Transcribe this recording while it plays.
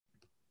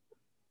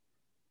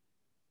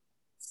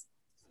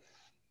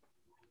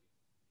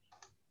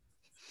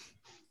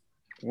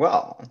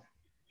Well,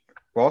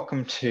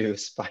 welcome to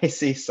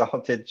Spicy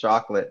Salted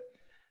Chocolate,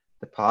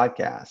 the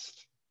podcast.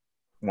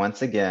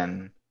 Once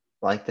again,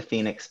 like the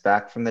phoenix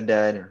back from the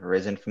dead,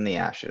 risen from the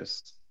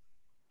ashes.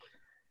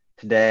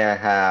 Today I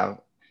have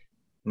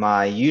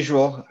my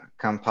usual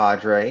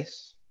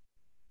compadres.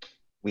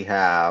 We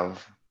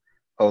have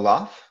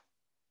Olaf.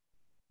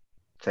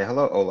 Say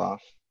hello,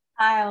 Olaf.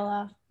 Hi,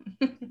 Olaf.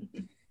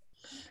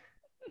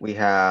 We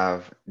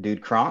have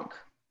Dude Kronk.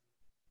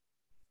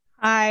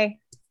 Hi,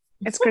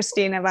 it's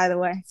Christina, by the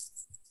way.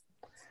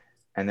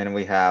 And then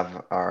we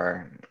have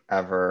our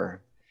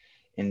ever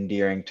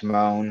endearing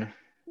Timon.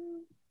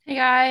 Hey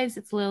guys,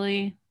 it's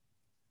Lily.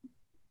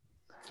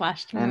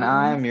 And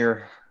I'm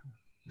your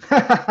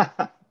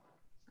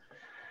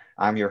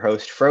I'm your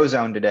host,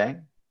 Frozone, today,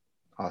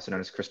 also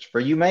known as Christopher.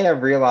 You may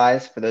have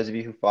realized, for those of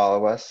you who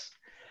follow us,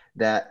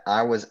 that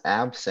I was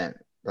absent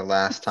the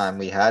last time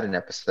we had an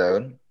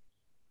episode.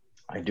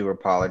 I do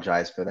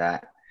apologize for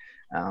that.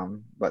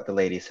 But the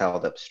ladies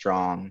held up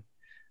strong.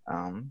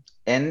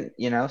 And,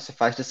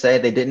 suffice to say,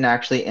 they didn't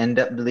actually end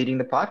up deleting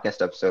the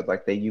podcast episode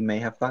like you may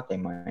have thought they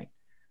might.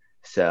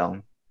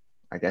 So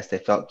I guess they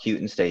felt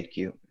cute and stayed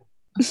cute.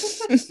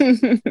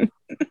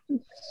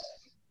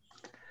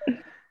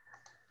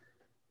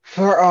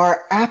 For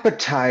our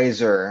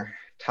appetizer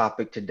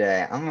topic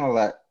today, I'm going to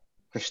let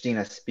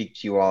Christina speak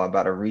to you all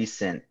about a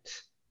recent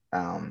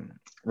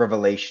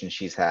revelation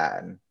she's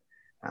had.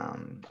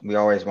 We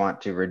always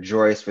want to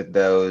rejoice with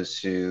those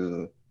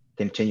who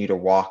continue to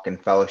walk in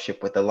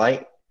fellowship with the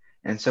light.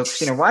 And so,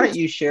 Christina, why don't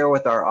you share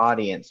with our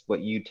audience what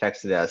you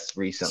texted us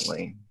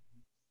recently?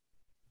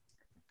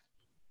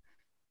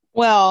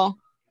 Well,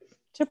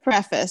 to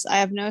preface, I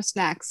have no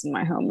snacks in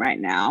my home right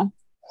now.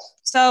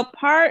 So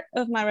part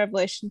of my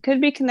revelation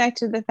could be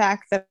connected to the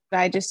fact that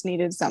I just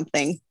needed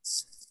something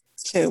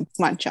to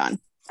munch on.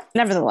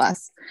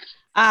 Nevertheless,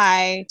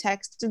 I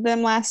texted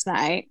them last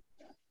night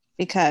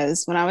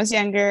because when I was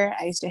younger,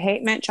 I used to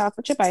hate mint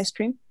chocolate chip ice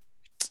cream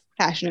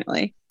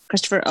passionately.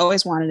 Christopher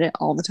always wanted it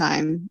all the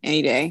time,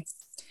 any day.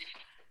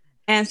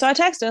 And so I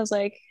texted, I was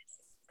like,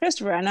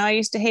 Christopher, I know I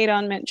used to hate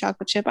on mint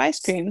chocolate chip ice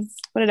cream,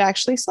 but it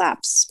actually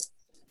slaps.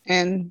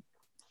 And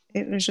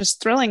it was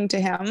just thrilling to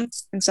him.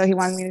 And so he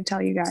wanted me to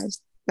tell you guys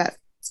that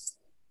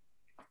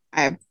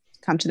I've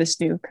come to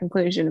this new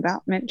conclusion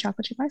about mint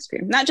chocolate chip ice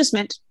cream. Not just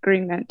mint,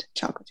 green mint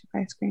chocolate chip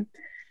ice cream.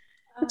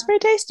 It's very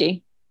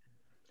tasty.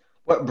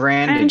 What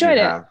brand I did enjoyed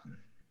you it. have?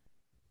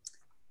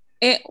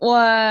 It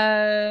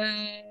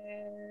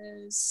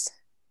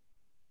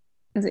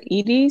was it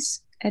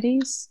Edie's?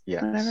 Eddie's?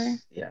 Yes. Whatever.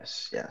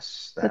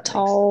 Yes. The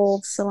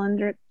tall,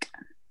 cylindric,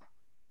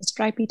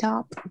 stripy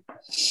top.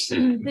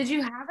 Did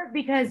you have it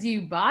because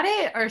you bought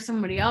it or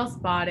somebody else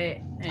bought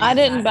it? I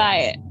didn't buy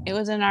it. It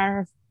was in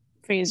our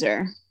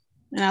freezer.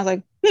 And I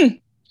was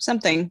like,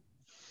 something.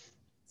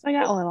 So I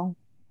got a little.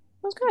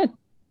 It was good. A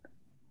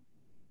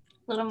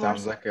little more.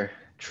 Sounds like a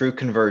true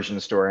conversion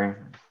story.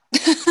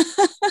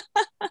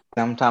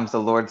 Sometimes the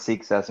Lord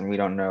seeks us and we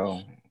don't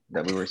know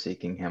that we were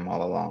seeking him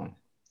all along.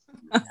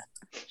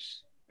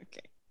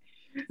 Okay.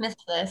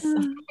 Missed this.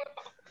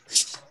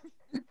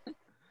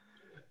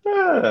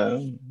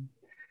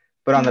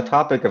 But on the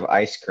topic of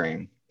ice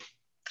cream,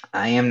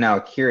 I am now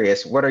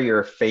curious, what are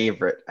your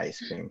favorite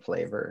ice cream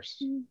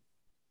flavors?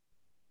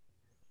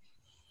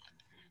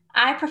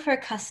 I prefer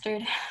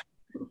custard.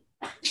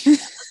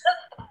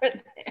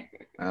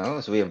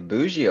 Oh, so we have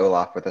bougie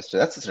Olaf with us.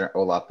 That's an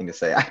Olaf thing to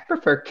say. I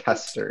prefer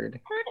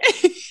custard.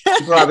 You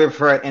probably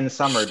prefer it in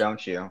summer,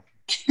 don't you?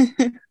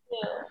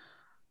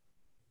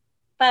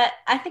 But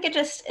I think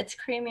it's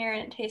creamier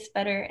and it tastes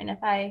better. And if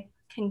I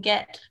can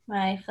get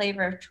my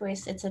flavor of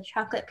choice, it's a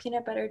chocolate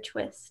peanut butter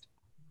twist.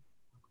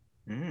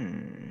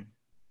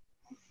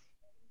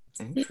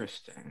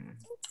 Interesting.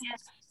 Yeah.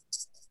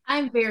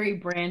 I'm very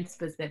brand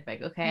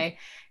specific, okay?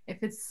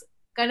 If it's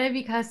gonna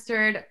be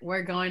custard,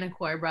 we're going to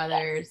Core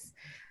Brothers.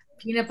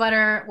 Peanut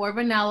butter or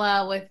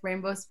vanilla with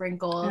rainbow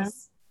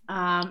sprinkles.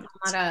 I'm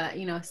not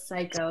a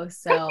psycho,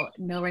 so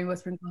no rainbow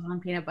sprinkles on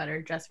peanut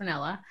butter, just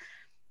vanilla.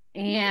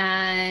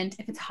 And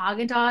if it's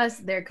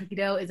Haagen-Dazs, their cookie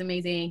dough is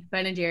amazing.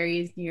 Ben &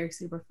 Jerry's New York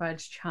Super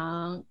Fudge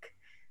Chunk.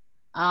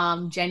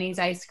 Jenny's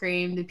ice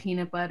cream, the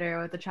peanut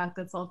butter with the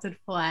chocolate salted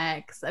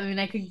flecks. I mean,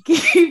 I could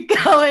keep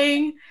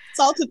going.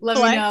 Salted Let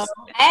flecks. me know.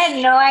 I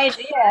had no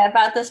idea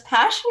about this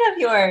passion of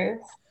yours.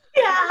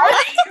 Yeah.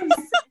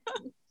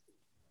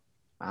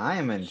 I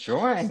am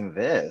enjoying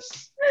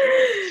this.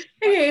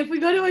 Okay, if we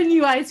go to a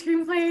new ice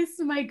cream place,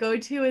 my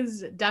go-to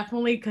is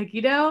definitely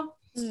cookie dough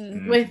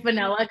with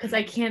vanilla because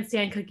I can't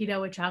stand cookie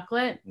dough with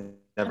chocolate.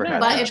 Never I had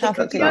know, But that. if the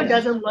chocolate cookie cookie dough dough.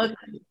 doesn't look,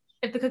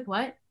 if the cook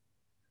what?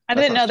 I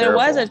That didn't know sounds there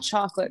was a terrible.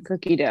 chocolate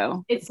cookie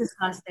dough. It's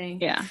disgusting.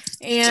 Yeah.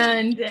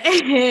 And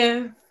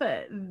if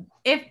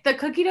the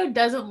cookie dough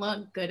doesn't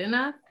look good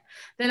enough,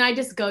 then I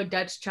just go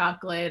Dutch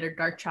chocolate or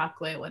dark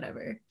chocolate,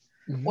 whatever,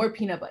 or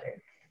peanut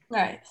butter.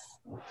 Nice.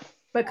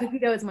 But cookie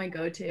dough is my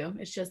go-to.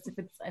 It's just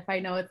if I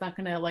know it's not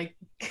gonna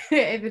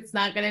if it's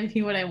not gonna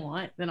be what I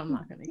want, then I'm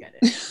not gonna get it.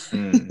 It's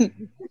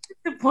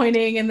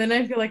disappointing, and then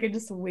I feel like I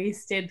just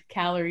wasted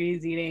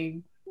calories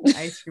eating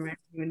ice cream. I don't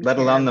even Let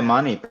care alone the about.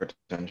 money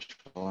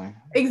potentially.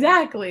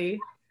 Exactly.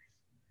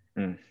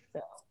 Hmm.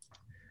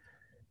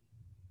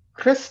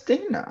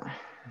 Christina.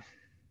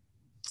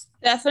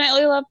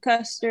 Definitely love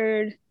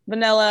custard,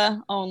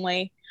 vanilla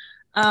only.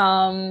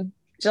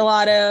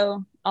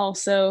 Gelato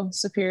also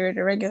superior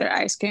to regular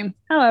ice cream.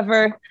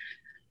 However,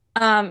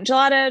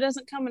 gelato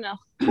doesn't come in a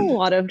whole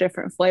lot of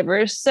different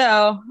flavors,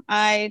 so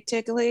I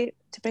typically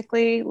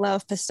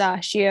love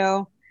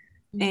pistachio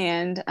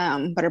and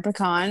butter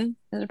pecan.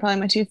 Those are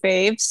probably my two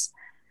faves.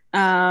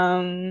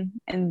 And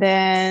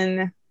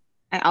then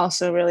I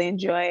also really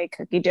enjoy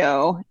cookie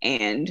dough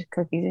and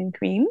cookies and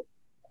cream.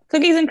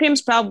 Cookies and cream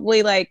is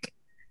probably like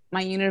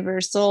my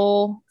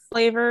universal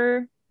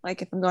flavor.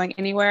 Like if I'm going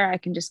anywhere, I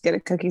can just get a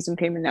cookies and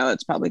cream and know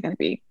it's probably going to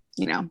be,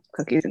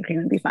 cookies and cream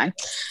and be fine.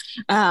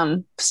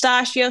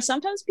 Pistachio.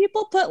 Sometimes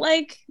people put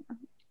like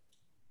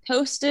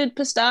toasted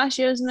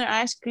pistachios in their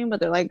ice cream, but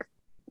they're like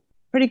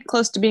pretty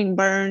close to being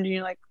burned. And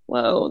you're like,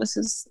 whoa, this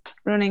is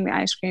ruining the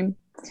ice cream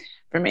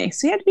for me.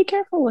 So you have to be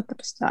careful with the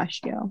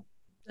pistachio.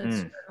 That's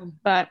Mm. true.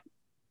 But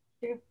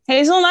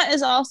hazelnut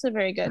is also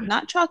very good.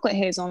 Not chocolate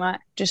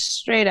hazelnut, just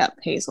straight up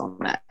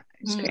hazelnut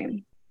ice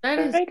cream. That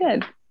is Very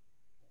good.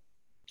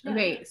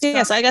 okay. So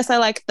yes, I guess I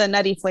like the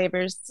nutty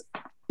flavors.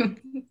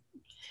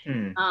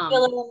 Hmm.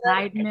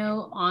 Side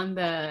note on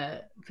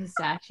the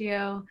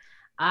pistachio,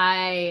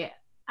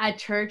 at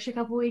church a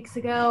couple weeks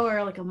ago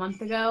or like a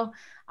month ago,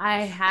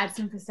 I had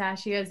some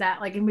pistachios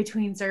that like in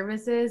between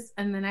services,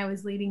 and then I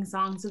was leading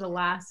songs to the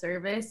last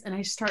service, and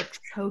I start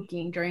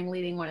choking during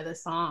leading one of the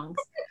songs.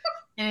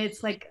 And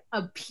it's like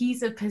a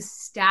piece of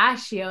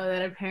pistachio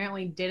that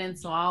apparently didn't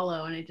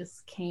swallow, and it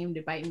just came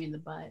to bite me in the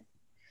butt.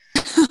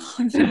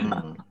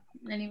 Mm.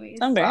 Anyways,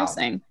 It's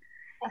embarrassing.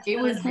 it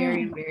was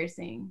very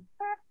embarrassing.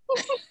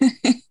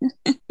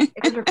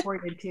 It was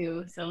recorded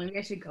too, so maybe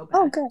I should go back.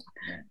 Oh,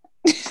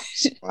 good.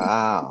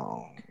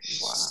 Wow.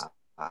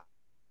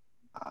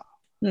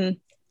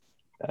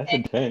 That's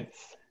intense.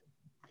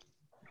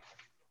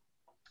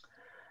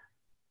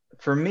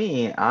 For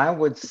me, I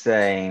would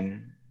say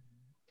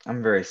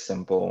I'm very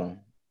simple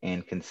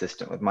and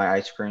consistent with my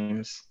ice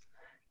creams.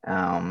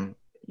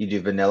 You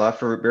do vanilla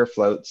for root beer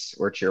floats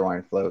or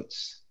cheerwine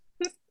floats.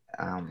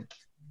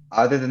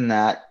 Other than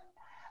that,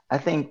 I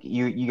think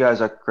you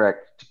guys are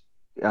correct.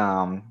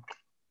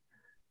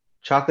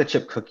 Chocolate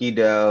chip cookie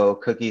dough,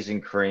 cookies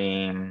and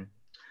cream.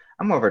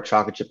 I'm more of a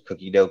chocolate chip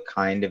cookie dough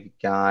kind of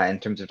guy in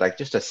terms of like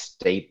just a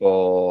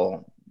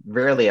staple,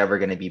 rarely ever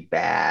going to be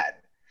bad,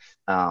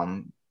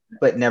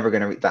 but never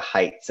going to reach the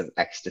heights of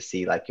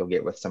ecstasy like you'll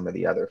get with some of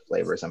the other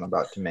flavors I'm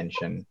about to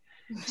mention,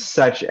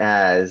 such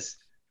as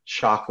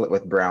chocolate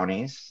with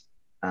brownies.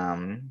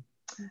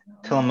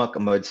 Tillamook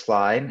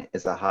Mudslide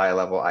is a high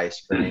level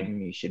ice cream.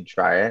 You should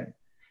try it.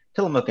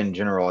 Tillamook in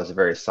general is a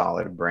very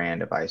solid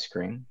brand of ice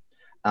cream.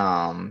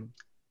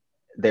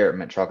 Their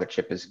mint chocolate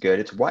chip is good.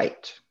 It's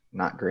white,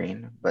 not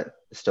green, but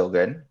still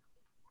good.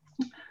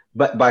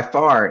 But by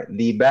far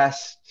the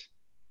best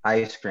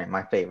ice cream,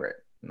 my favorite,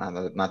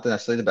 not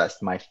necessarily the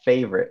best, my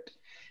favorite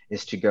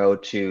is to go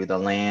to the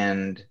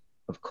land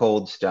of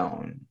Cold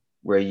Stone,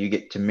 where you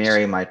get to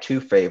marry my two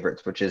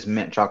favorites, which is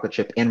mint chocolate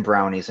chip and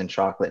brownies and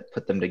chocolate,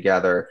 put them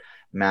together,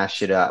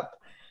 mash it up,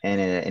 and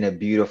in a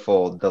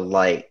beautiful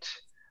delight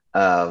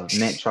of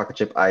mint chocolate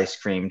chip ice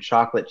cream,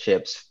 chocolate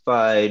chips,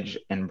 fudge,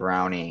 and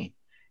brownie.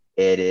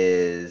 It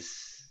is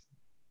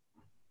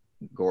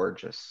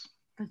gorgeous.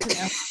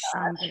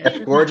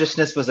 If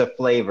gorgeousness was a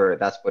flavor,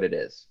 that's what it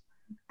is.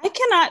 I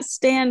cannot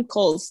stand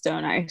Cold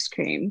Stone ice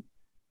cream.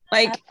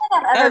 Like, I don't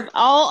think I've ever- of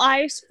all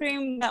ice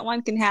cream that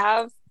one can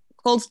have,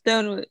 Cold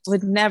Stone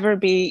would never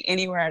be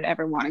anywhere I'd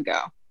ever want to go.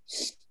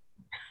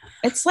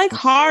 It's like I'm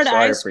hard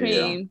sorry ice for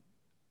you. cream.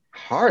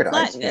 Hard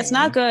ice cream. It's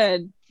not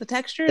good. The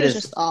texture It is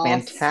is just off.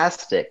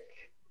 fantastic.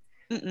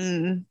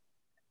 Mm-mm.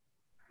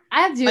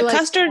 I do A like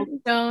custard- Cold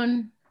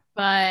Stone,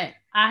 but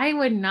I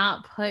would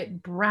not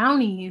put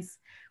brownies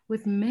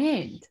with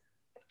mint.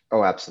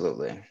 Oh,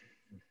 absolutely.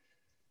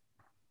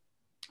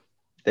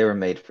 They were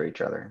made for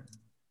each other.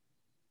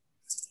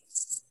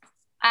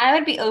 I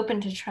would be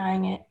open to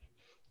trying it,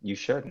 You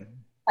should.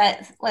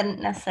 but wouldn't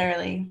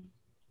necessarily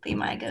be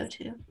my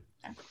go-to.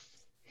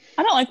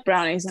 I don't like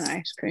brownies and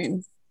ice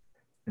cream.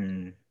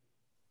 Mm.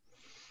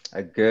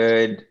 A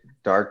good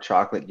dark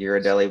chocolate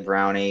Ghirardelli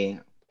brownie,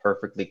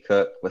 perfectly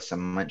cooked with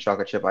some mint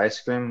chocolate chip ice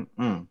cream.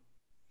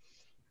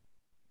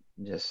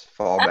 Just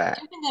fall I'm back.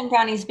 different than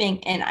brownies being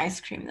in ice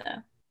cream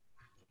though,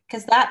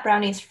 because that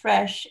brownie's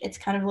fresh. It's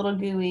kind of a little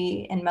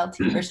gooey and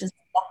melty versus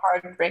the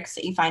hard bricks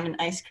that you find in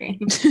ice cream.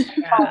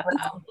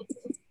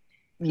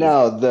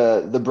 No,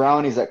 the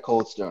brownies at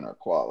Cold Stone are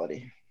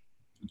quality.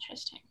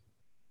 Interesting.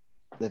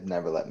 They've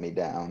never let me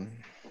down.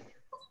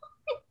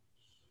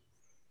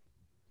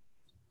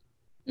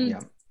 Mm. Yeah.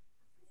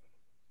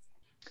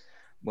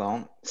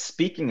 Well,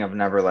 speaking of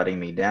never letting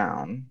me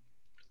down,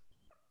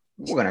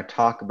 we're going to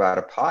talk about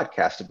a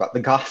podcast about the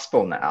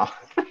gospel now,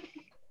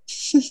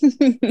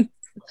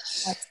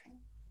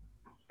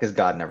 because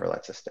God never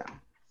lets us down.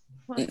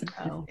 Let's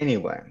go.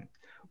 Anyway,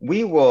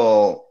 we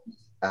will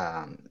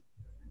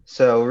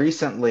So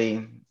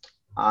recently,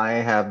 I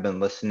have been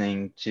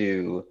listening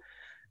to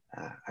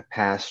a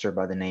pastor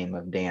by the name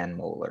of Dan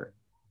Mohler.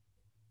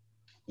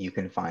 You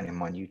can find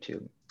him on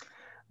YouTube.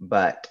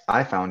 But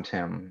I found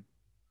him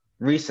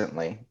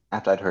recently,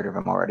 after I'd heard of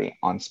him already,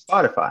 on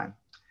Spotify.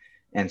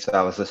 And so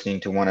I was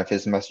listening to one of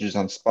his messages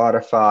on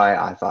Spotify.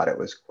 I thought it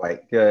was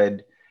quite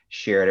good,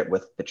 shared it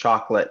with the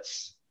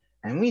chocolates.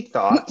 And we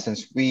thought,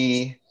 since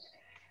we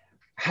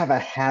have a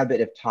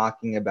habit of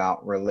talking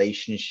about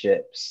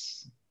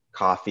relationships,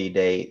 coffee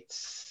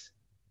dates,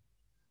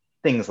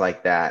 things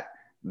like that,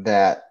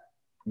 that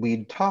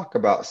we'd talk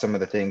about some of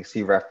the things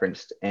he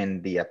referenced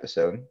in the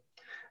episode.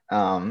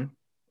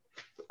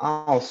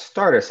 I'll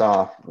start us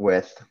off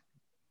with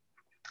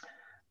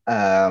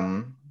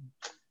a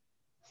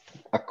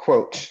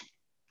quote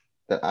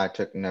that I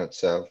took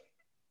notes of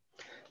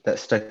that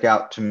stuck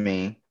out to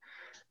me.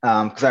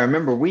 Because I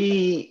remember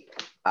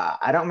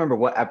I don't remember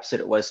what episode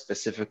it was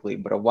specifically,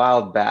 but a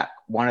while back,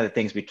 one of the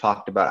things we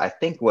talked about, I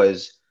think,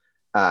 was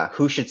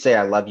who should say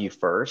I love you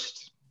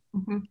first.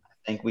 Mm-hmm.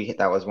 I think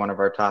that was one of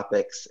our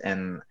topics.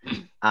 And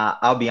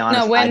I'll be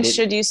honest. No, when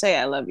should you say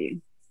I love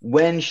you?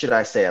 When should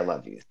I say I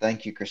love you?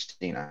 Thank you,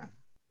 Christina.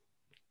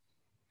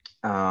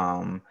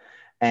 And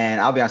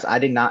I'll be honest, I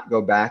did not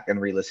go back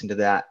and re-listen to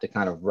that to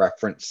kind of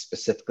reference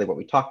specifically what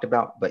we talked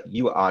about, but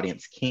you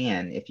audience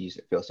can if you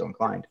feel so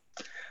inclined.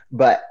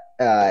 But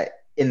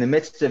in the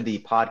midst of the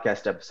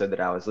podcast episode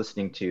that I was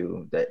listening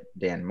to that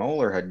Dan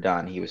Mohler had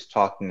done, he was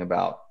talking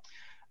about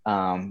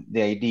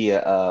the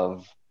idea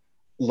of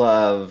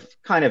love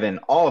kind of in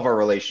all of our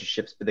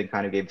relationships, but then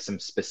kind of gave some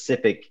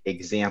specific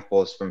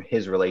examples from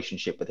his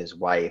relationship with his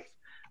wife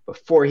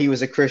before he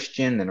was a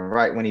Christian, then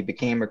right when he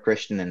became a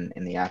Christian, and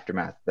in the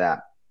aftermath of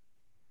that.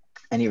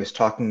 And he was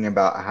talking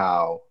about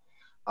how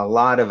a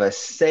lot of us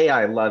say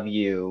I love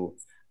you,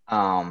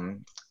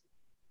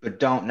 but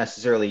don't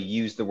necessarily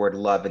use the word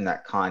love in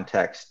that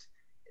context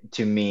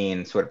to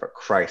mean sort of a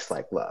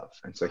Christ-like love.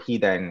 And so he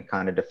then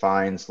kind of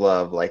defines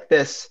love like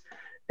this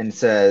and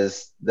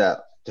says that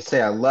to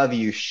say I love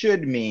you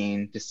should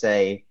mean to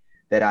say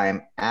that I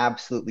am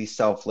absolutely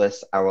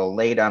selfless. I will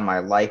lay down my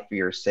life for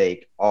your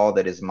sake. All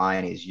that is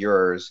mine is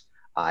yours.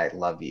 I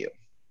love you.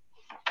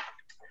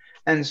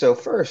 And so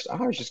first, I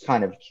was just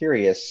kind of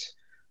curious,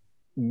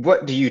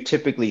 what do you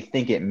typically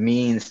think it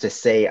means to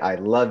say I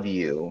love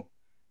you?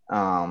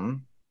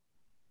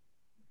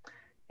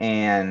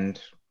 And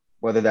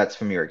whether that's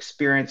from your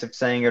experience of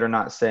saying it or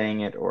not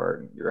saying it,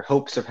 or your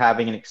hopes of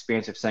having an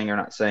experience of saying it or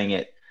not saying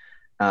it,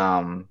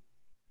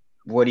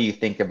 what do you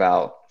think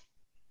about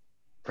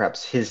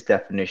perhaps his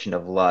definition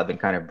of love and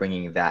kind of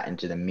bringing that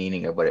into the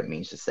meaning of what it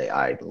means to say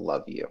I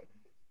love you?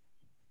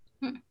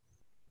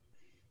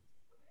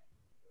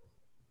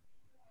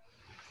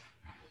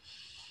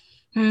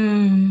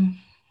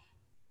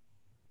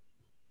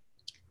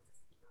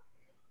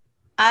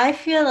 I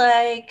feel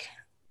like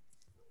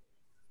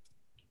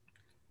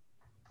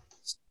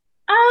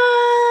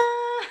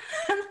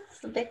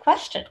that's a big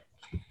question.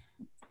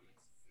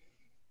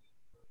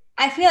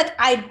 I feel like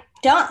I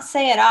don't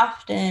say it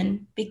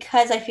often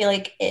because I feel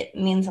like it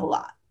means a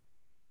lot.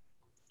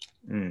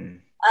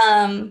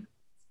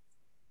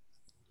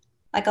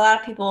 Like a lot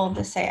of people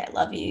just say I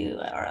love you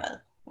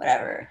or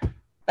whatever,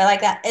 but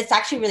like that, it's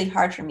actually really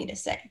hard for me to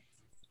say.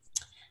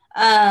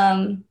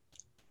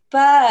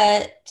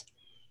 But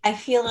I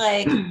feel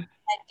like I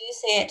do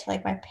say it to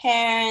like my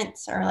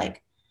parents or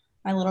like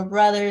my little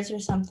brothers or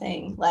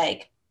something.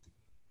 Like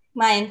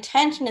my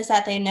intention is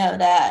that they know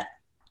that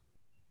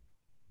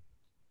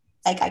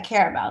like I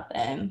care about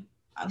them.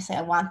 Obviously,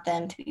 I want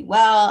them to be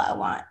well. I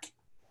want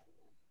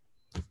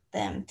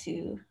them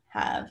to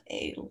have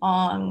a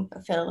long,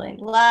 fulfilling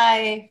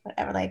life,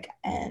 whatever. Like,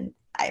 and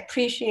I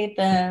appreciate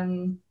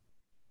them.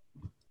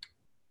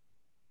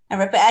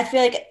 But I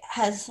feel like it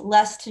has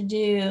less to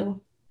do,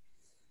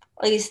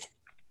 at least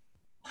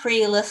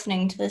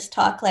pre-listening to this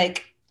talk.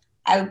 Like,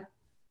 I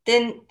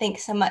didn't think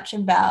so much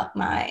about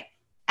my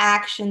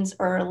actions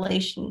or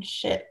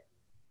relationship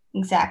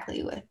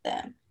exactly with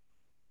them.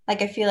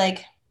 Like, I feel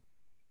like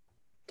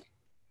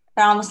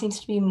there almost needs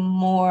to be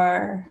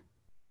more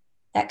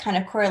that kind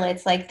of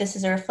correlates. Like, this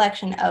is a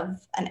reflection of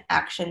an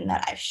action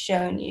that I've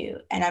shown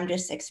you, and I'm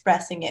just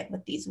expressing it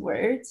with these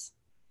words.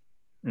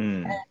 I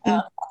don't know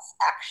if that's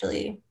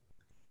actually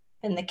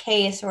been the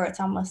case, or it's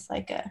almost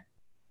like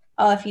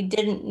if you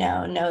didn't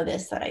know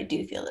this, that I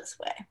do feel this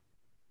way,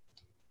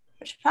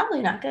 which is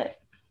probably not good.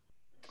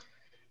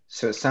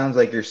 So it sounds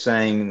like you're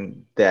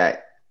saying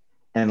that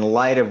in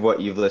light of what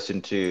you've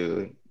listened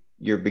to,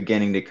 you're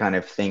beginning to kind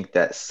of think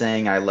that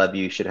saying I love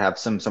you should have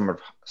some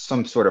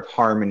sort of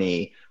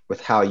harmony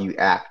with how you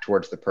act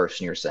towards the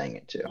person you're saying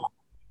it to.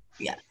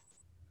 Yeah.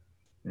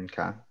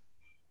 Okay.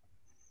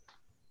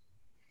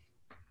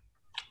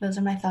 Those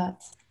are my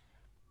thoughts.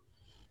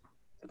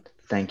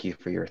 Thank you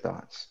for your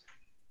thoughts.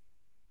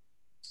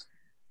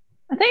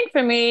 I think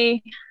for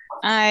me,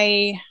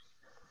 the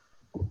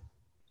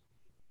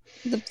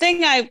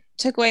thing I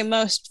took away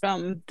most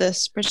from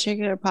this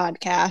particular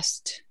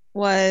podcast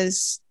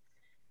was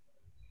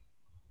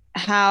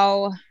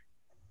how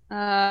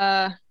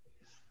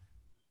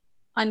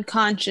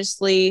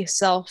unconsciously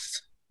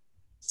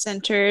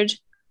self-centered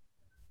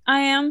I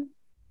am.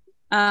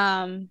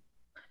 And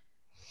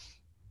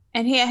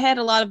he had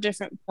a lot of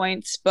different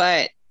points,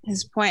 but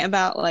his point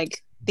about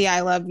like the I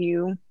love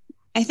you,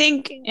 I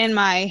think in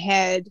my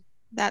head,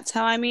 that's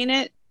how I mean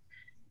it.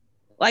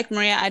 Like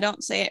Maria, I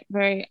don't say it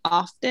very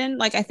often.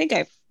 Like I think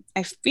I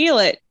feel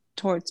it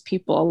towards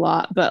people a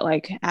lot, but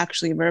like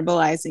actually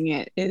verbalizing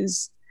it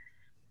is,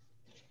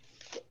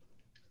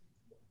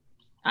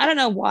 I don't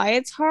know why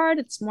it's hard.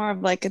 It's more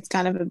of like it's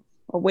kind of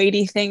a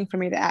weighty thing for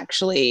me to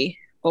actually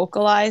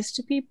vocalize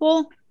to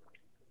people.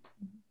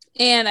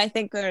 And I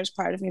think there's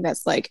part of me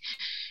that's like,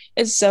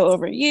 it's so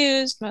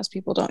overused. Most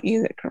people don't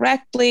use it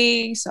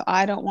correctly. So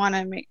I want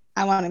to make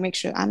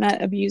sure I'm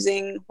not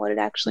abusing what it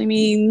actually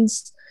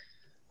means.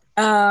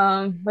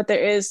 But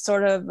there is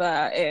sort of,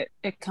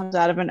 it comes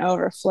out of an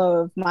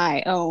overflow of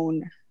my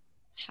own,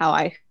 how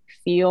I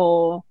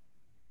feel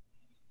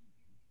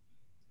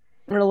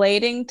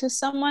relating to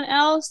someone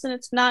else. And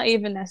it's not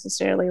even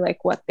necessarily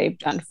like what they've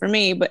done for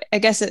me, but I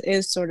guess it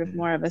is sort of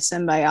more of a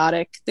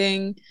symbiotic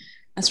thing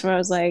as far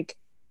as like,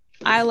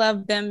 I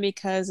love them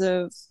because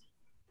of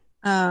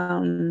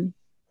how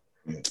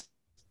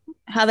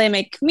they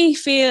make me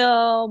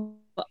feel,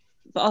 but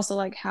also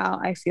like how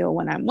I feel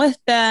when I'm with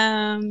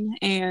them,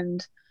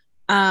 and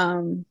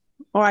or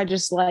I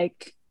just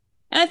like,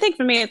 and I think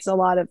for me it's a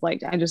lot of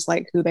like I just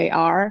like who they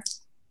are.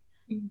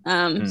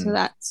 So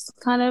that's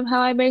kind of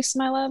how I base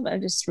my love. I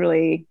just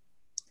really,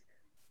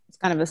 it's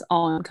kind of this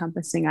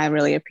all-encompassing. I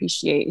really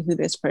appreciate who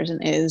this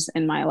person is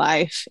in my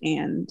life,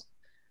 and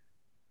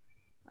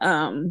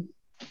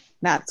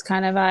that's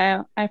kind of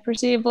how I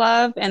perceive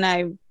love.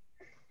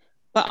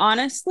 But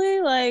honestly,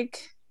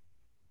 like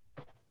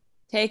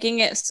taking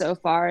it so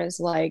far as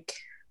like,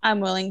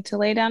 I'm willing to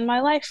lay down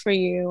my life for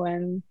you,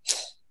 and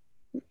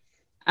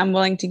I'm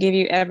willing to give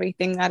you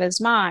everything that is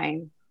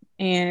mine.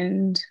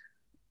 And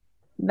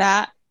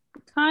that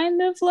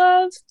kind of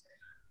love,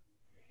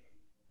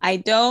 I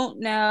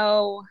don't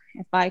know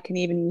if I can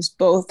even use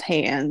both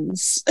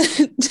hands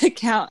to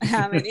count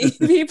how many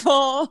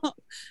people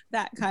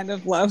that kind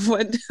of love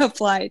would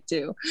apply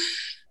to.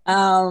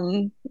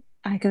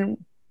 I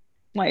can,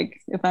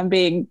 like, if I'm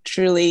being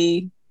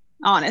truly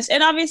honest,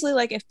 and obviously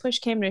like if push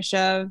came to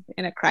shove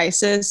in a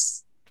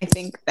crisis, I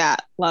think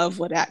that love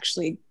would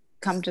actually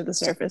come to the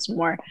surface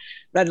more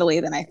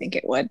readily than I think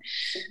it would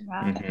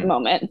at the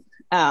moment.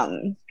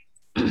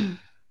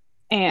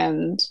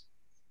 And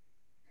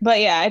but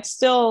yeah, it's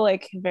still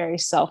like very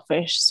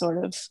selfish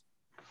sort of,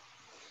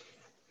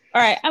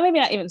 all right, maybe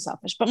not even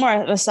selfish, but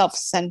more of a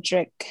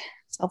self-centered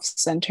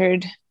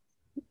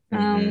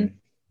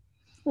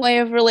way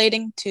of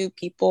relating to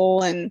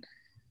people and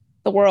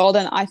the world.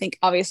 And I think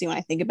obviously when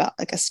I think about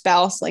like a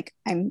spouse, like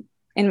I'm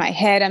in my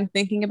head, I'm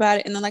thinking about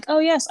it and then like, oh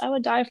yes, I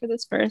would die for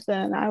this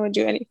person, I would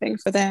do anything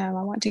for them,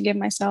 I want to give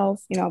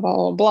myself, blah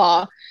blah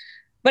blah.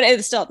 But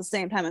it's still at the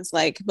same time, it's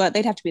like, but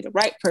they'd have to be the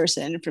right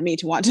person for me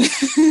to want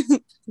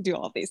to do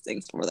all of these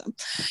things for them.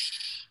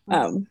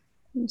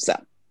 So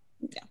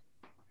yeah,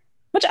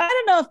 which I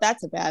don't know if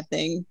that's a bad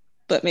thing,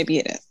 but maybe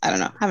it is. I don't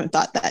know, I haven't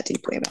thought that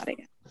deeply about it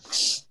yet.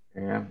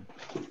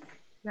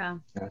 Yeah.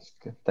 That's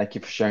good. Thank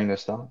you for sharing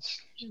those thoughts.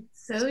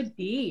 It's so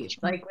deep.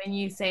 Like when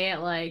you say it,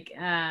 like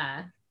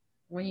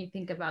when you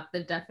think about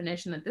the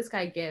definition that this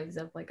guy gives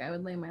of like, I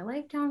would lay my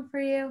life down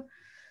for you.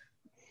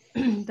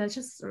 That's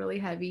just really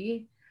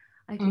heavy.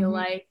 I feel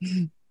like,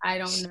 I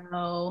don't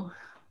know.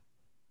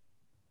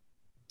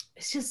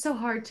 It's just so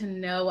hard to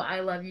know what I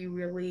love you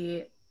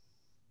really,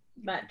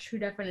 that true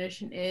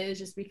definition is,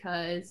 just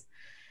because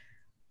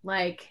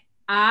like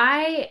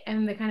I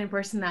am the kind of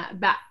person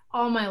that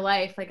all my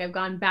life, like I've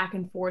gone back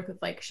and forth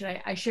with like,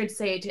 I should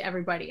say it to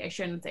everybody. I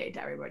shouldn't say it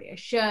to everybody. I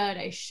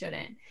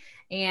shouldn't.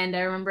 And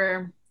I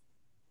remember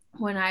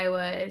when I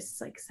was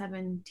like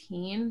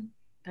 17,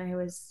 I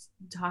was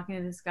talking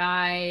to this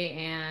guy,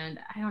 and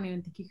I don't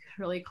even think you could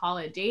really call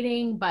it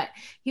dating, but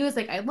he was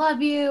like, I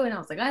love you. And I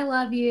was like, I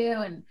love you.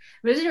 And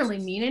it didn't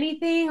really mean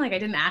anything. Like I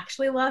didn't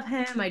actually love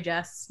him. I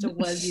just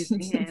was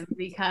using him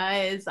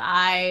because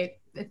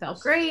it felt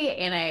great.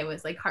 And I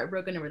was like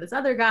heartbroken over this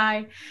other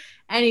guy.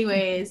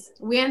 Anyways,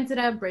 we ended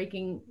up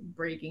breaking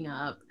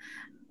up.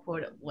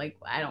 Like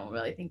I don't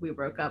really think we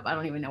broke up. I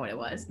don't even know what it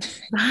was.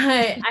 But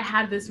I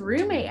had this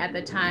roommate at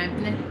the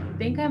time, and I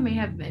think I may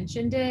have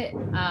mentioned it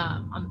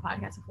on the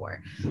podcast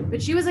before,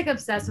 but she was like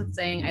obsessed with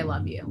saying I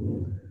love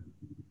you.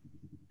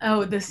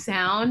 Oh, the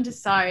sound.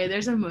 Sorry,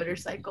 there's a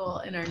motorcycle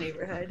in our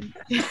neighborhood.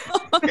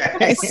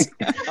 Okay.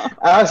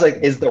 I was like,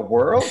 is the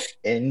world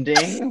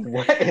ending?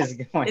 What is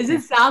going on? Does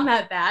it sound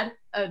that bad?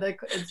 Oh,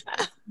 it's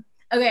bad.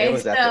 Okay,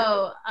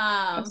 so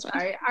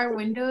sorry, our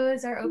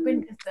windows are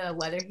open because the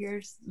weather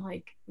here's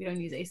like, we don't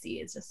use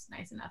AC, it's just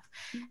nice enough.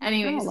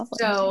 Anyways,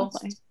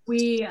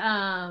 we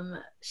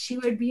she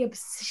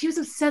was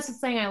obsessed with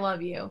saying I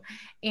love you,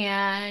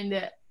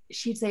 and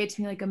she'd say it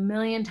to me like a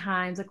million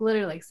times, like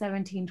literally like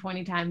 17,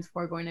 20 times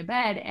before going to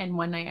bed. And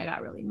one night I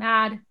got really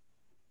mad,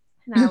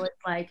 And I was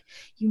like,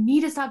 you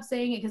need to stop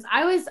saying it, because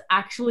I was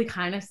actually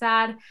kind of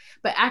sad.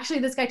 But actually,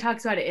 this guy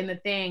talks about it in the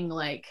thing.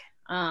 Like,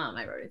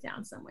 I wrote it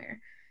down somewhere.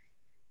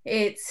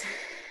 It's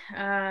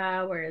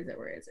where is it?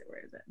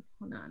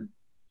 Hold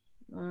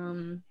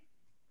on.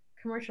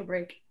 Commercial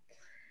break.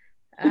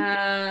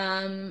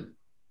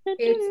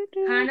 It's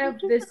kind of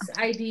this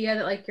idea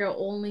that like you'll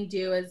only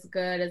do as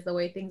good as the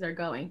way things are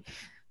going.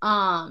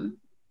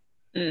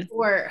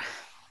 Or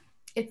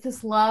it's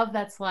this love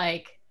that's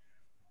like,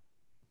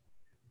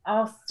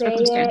 I'll say it.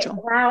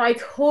 Circumstantial. Wow, I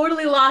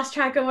totally lost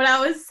track of what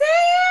I was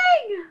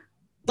saying.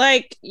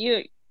 Like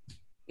you'll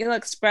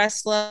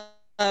express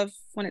love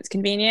when it's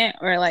convenient,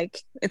 or like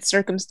it's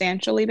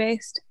circumstantially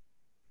based.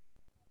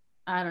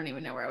 I don't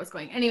even know where I was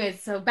going.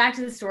 Anyways, so back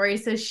to the story.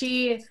 So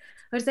she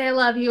would say, I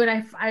love you.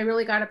 And I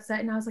really got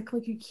upset. And I was like,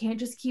 look, you can't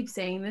just keep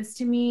saying this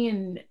to me.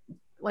 And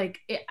like,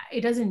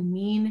 it doesn't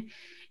mean,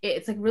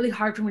 it's like really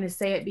hard for me to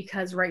say it,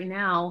 because right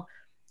now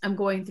I'm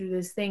going through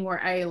this thing where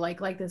I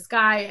like this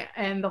guy.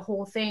 And the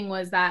whole thing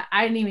was that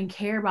I didn't even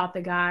care about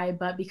the guy,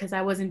 but because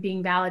I wasn't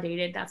being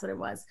validated, that's what it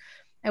was.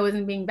 I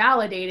wasn't being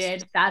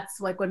validated. That's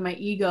like when my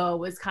ego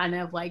was kind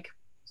of like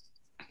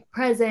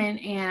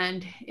present,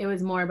 and it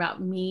was more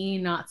about me,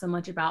 not so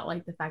much about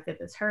like the fact that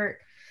this hurt.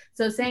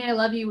 So saying I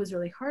love you was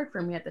really hard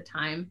for me at the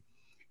time.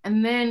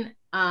 And then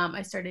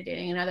I started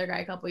dating another guy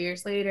a couple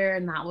years later,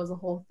 and that was a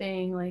whole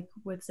thing like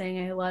with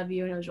saying I love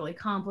you, and it was really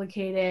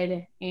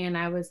complicated, and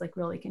I was like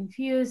really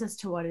confused as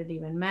to what it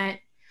even meant.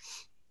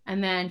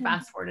 And then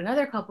fast forward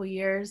another couple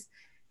years,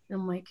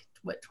 I'm like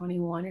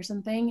 21 or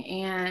something,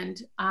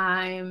 and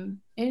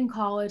I'm in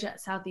college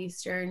at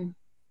Southeastern,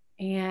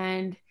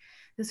 and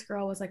this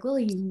girl was like,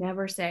 Lily, you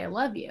never say I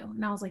love you.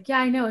 And I was like, yeah,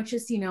 I know. It's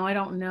just, I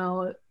don't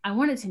know. I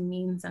want it to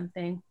mean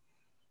something.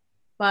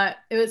 But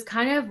it was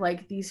kind of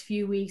like these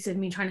few weeks of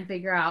me trying to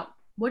figure out,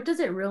 what does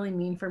it really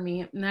mean for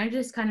me? And I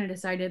just kind of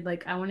decided,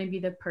 like, I want to be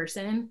the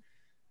person.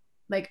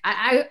 Like,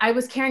 I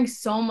was caring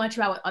so much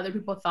about what other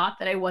people thought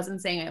that I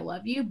wasn't saying I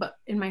love you. But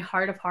in my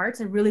heart of hearts,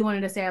 I really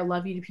wanted to say I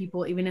love you to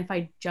people, even if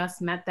I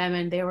just met them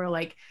and they were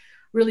like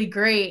really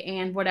great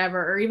and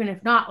whatever. Or even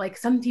if not, like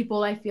some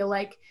people I feel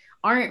like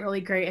aren't really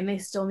great and they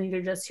still need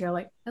to just hear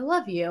like I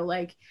love you.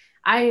 Like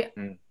I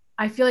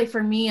feel like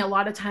for me a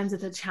lot of times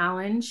it's a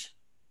challenge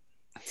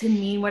to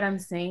mean what I'm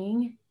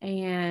saying,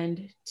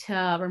 and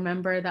to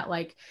remember that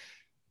like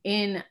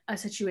in a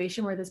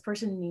situation where this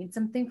person needs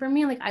something from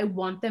me, like I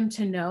want them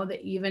to know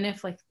that even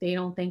if like they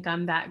don't think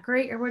I'm that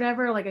great or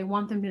whatever, like I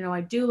want them to know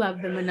I do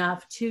love them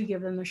enough to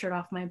give them the shirt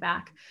off my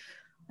back.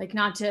 Like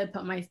not to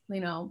put my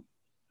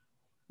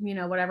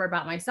whatever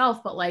about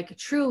myself, but like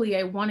truly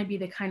I want to be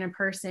the kind of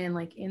person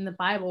like in the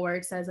Bible where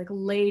it says like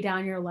lay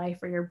down your life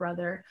for your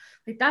brother.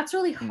 Like that's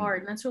really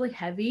hard and that's really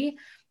heavy,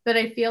 but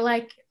I feel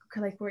like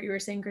what you were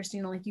saying,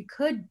 Christina, like you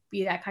could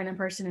be that kind of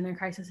person in a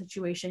crisis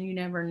situation. You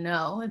never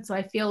know. And so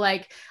I feel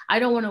like I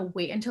don't want to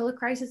wait until a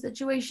crisis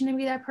situation to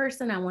be that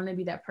person. I want to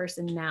be that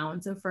person now.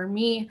 And so for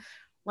me,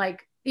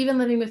 like even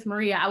living with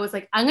Maria, I was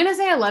like, I'm going to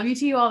say I love you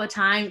to you all the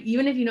time,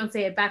 even if you don't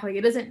say it back. Like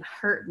it doesn't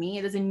hurt me.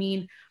 It doesn't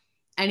mean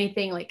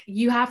anything. Like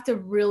you have to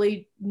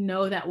really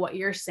know that what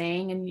you're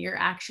saying and your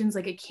actions,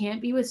 like it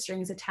can't be with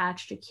strings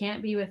attached. It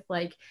can't be with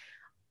like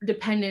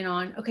dependent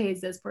on, okay,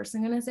 is this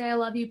person going to say I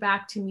love you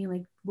back to me?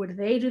 Like, would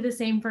they do the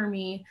same for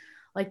me?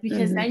 Like,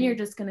 because then you're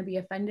just going to be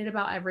offended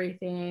about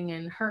everything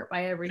and hurt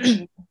by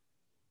everything.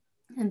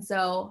 And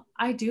so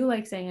I do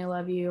like saying I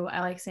love you.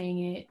 I like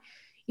saying it,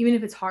 even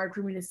if it's hard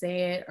for me to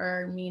say it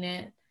or mean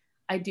it.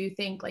 I do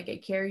think like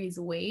it carries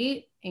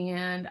weight,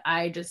 and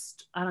I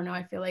don't know.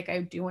 I feel like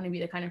I do want to be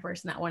the kind of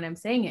person that when I'm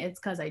saying it, it's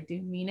because I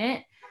do mean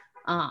it.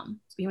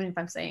 Even if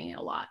I'm saying it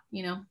a lot,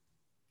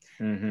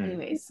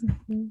 anyways.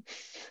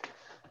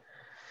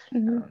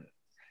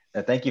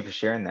 Thank you for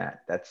sharing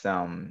that. That's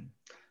I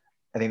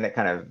think that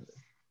kind of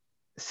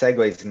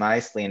segues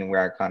nicely in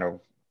where I kind of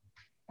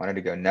wanted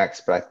to go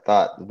next, but I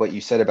thought what you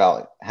said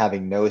about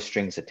having no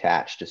strings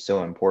attached is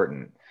so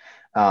important.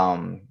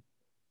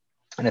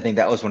 And I think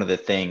that was one of the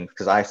things,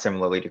 because I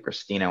similarly to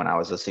Christina, when I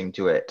was listening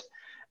to it,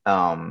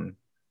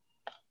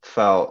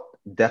 felt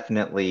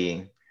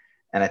definitely,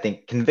 and I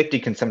think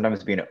convicted can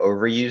sometimes be an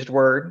overused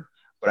word,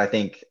 but I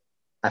think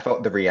I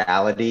felt the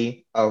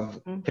reality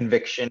of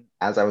conviction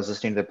as I was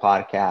listening to the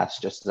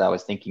podcast, just as I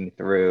was thinking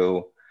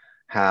through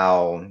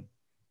how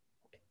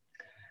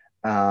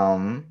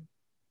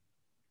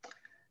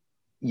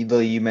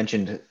you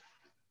mentioned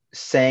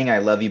saying I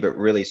love you, but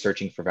really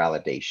searching for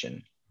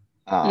validation.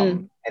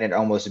 And it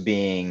almost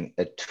being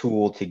a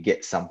tool to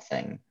get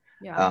something,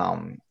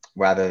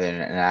 rather than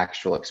an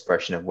actual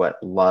expression of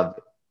what love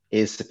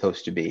is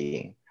supposed to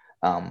be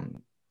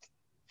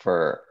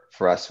for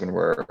us when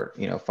we're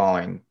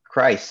following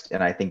Christ.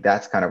 And I think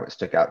that's kind of what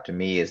stuck out to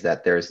me, is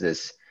that there's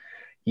this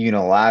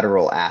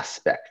unilateral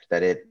aspect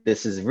that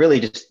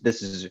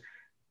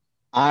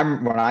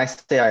when I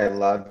say I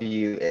love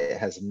you, it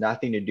has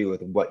nothing to do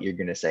with what you're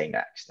going to say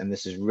next, and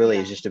this is really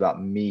is just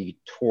about me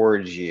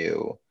towards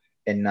you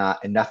and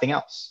nothing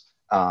else.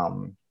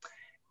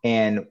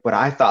 And what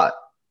I thought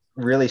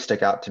really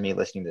stuck out to me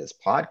listening to this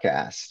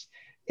podcast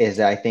is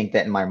that I think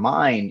that in my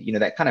mind,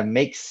 that kind of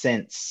makes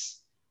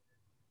sense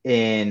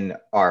in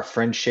our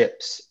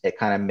friendships. It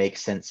kind of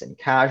makes sense in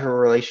casual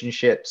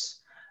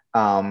relationships.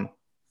 But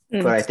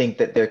I think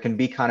that there can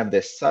be kind of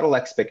this subtle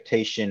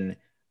expectation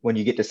when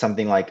you get to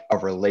something like a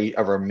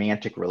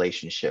romantic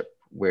relationship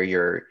where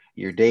you're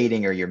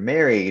dating or you're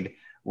married,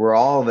 where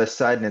all of a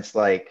sudden it's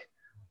like,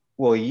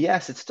 well,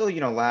 yes, it's still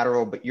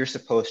unilateral, but you're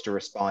supposed to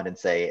respond and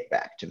say it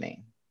back to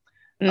me.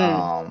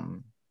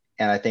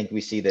 And I think we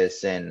see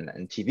this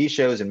in TV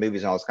shows and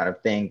movies and all this kind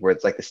of thing, where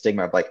it's like the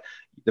stigma of like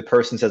the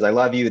person says I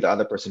love you, the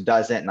other person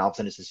doesn't, and all of a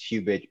sudden it's this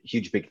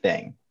huge big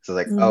thing. So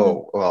like,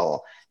 oh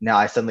well, now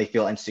I suddenly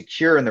feel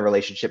insecure in the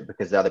relationship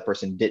because the other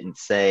person didn't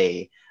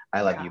say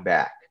I love you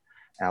back.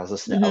 And I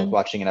was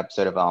watching an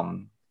episode of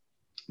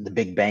The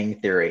Big Bang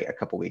Theory a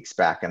couple weeks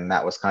back, and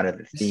that was kind of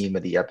the theme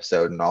of the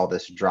episode and all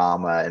this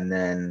drama. And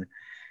then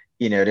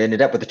it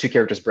ended up with the two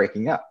characters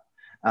breaking up.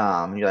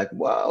 And you're like,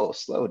 whoa,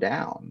 slow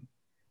down.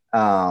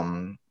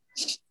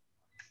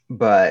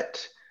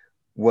 But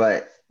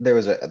there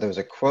was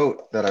a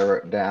quote that I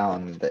wrote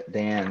down that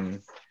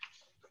Dan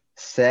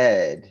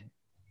said,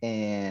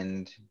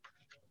 and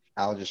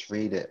I'll just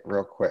read it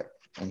real quick.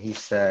 And he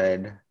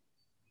said,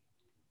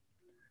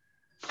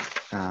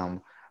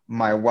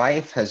 my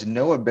wife has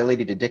no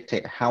ability to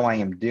dictate how I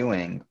am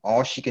doing.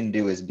 All she can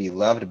do is be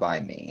loved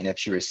by me. And if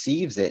she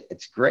receives it,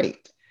 it's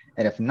great.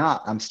 And if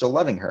not, I'm still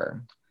loving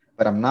her,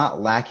 but I'm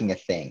not lacking a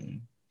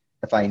thing.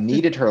 If I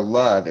needed her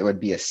love, it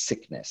would be a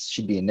sickness.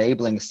 She'd be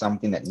enabling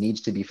something that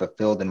needs to be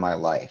fulfilled in my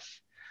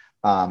life.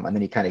 And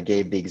then he kind of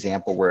gave the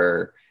example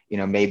where,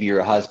 maybe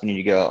you're a husband and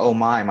you go, oh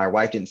my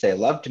wife didn't say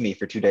love to me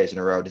for 2 days in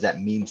a row. Does that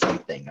mean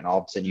something? And all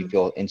of a sudden you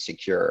feel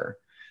insecure.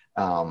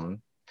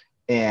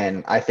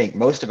 And I think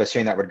most of us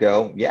hearing that would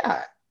go,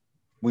 yeah,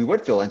 we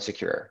would feel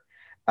insecure.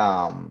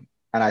 And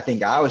I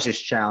think I was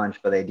just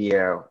challenged by the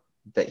idea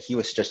that he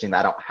was suggesting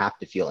that I don't have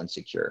to feel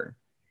insecure.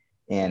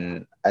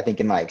 And I think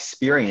in my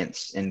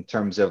experience, in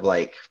terms of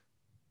like,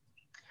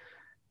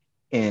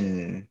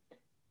 in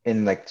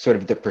like sort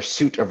of the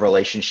pursuit of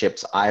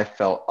relationships, I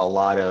felt a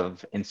lot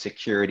of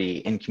insecurity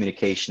in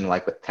communication,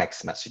 like with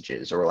text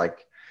messages, or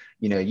like,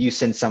 you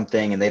send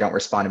something and they don't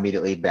respond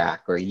immediately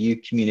back, or you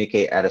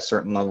communicate at a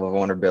certain level of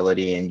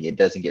vulnerability and it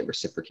doesn't get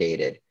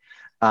reciprocated.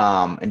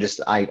 And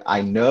just,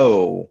 I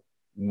know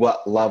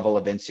what level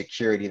of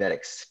insecurity that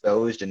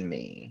exposed in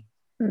me.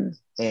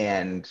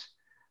 And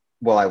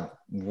well, I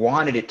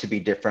wanted it to be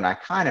different. I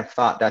kind of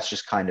thought that's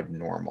just kind of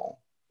normal.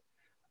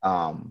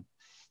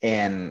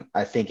 And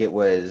I think it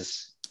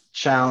was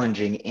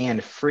challenging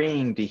and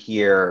freeing to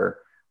hear,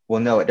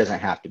 well, no, it doesn't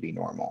have to be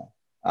normal.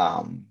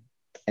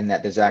 And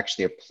that there's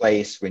actually a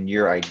place when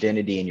your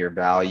identity and your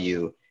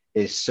value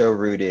is so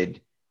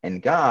rooted in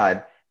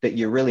God that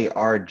you really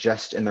are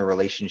just in the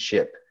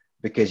relationship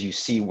because you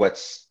see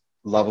what's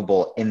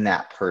lovable in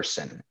that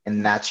person.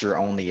 And that's your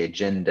only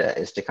agenda,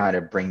 is to kind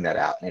of bring that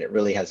out. And it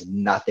really has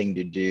nothing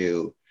to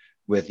do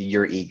with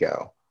your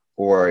ego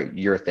or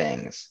your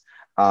things.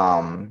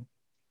 And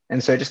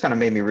so it just kind of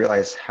made me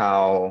realize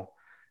how,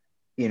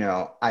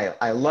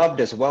 I loved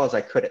as well as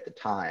I could at the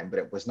time, but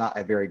it was not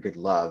a very good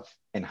love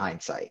in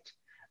hindsight.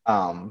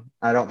 I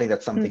don't think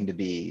that's something to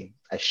be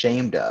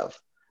ashamed of,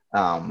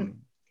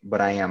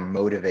 but I am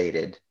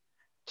motivated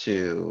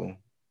to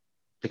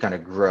kind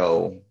of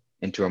grow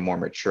into a more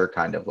mature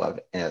kind of love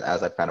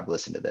as I've kind of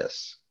listened to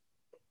this.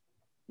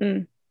 Yeah.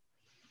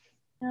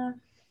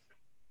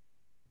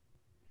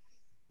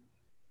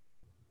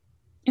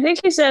 I think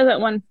he says at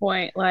one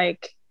point,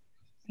 like,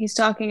 he's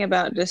talking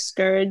about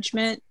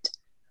discouragement,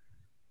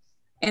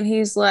 and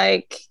he's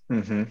like,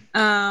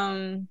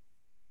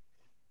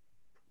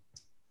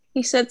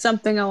 he said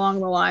something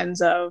along the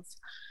lines of,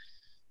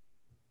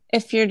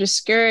 if you're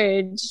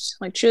discouraged,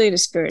 like truly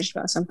discouraged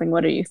about something,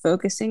 what are you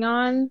focusing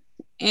on?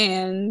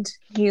 And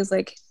he's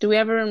like, do we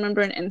ever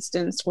remember an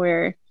instance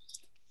where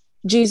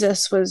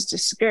Jesus was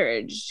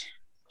discouraged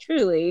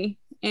truly?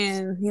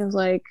 And he was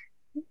like,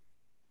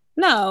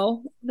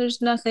 no,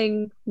 there's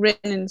nothing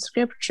written in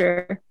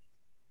scripture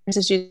that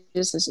says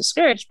Jesus is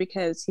discouraged,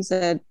 because he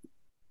said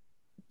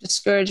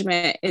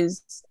discouragement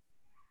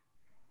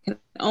can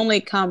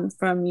only come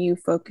from you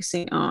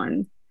focusing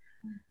on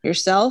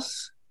yourself.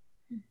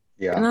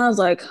 Yeah. And I was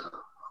like,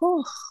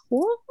 oh,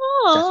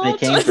 what?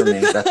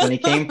 That's when he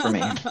came for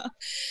me.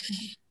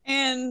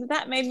 And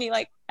that made me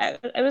like,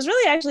 it was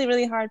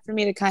really hard for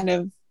me to kind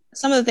of,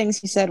 some of the things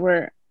he said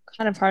were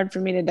kind of hard for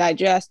me to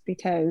digest,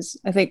 because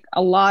I think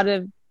a lot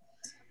of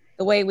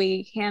the way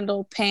we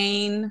handle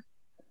pain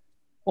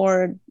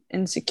or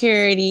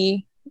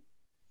insecurity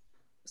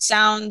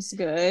sounds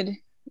good,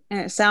 and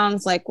it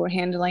sounds like we're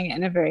handling it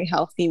in a very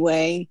healthy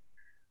way,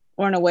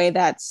 or in a way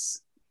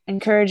that's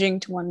encouraging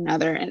to one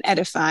another and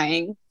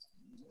edifying.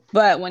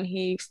 But when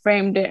he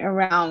framed it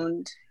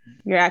around,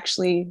 you're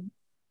actually,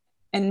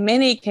 in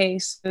many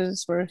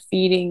cases, we're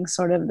feeding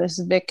sort of this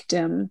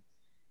victim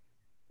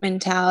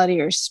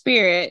mentality or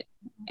spirit,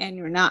 and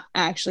you're not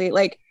actually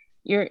like,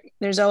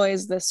 there's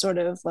always this sort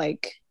of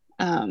like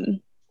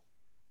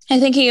I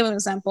think he gave an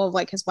example of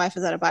like his wife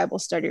was at a Bible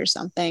study or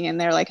something, and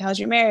they're like, "How's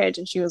your marriage?"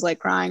 And she was like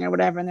crying or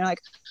whatever, and they're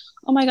like,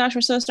 "Oh my gosh,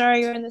 we're so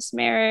sorry you're in this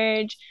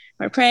marriage.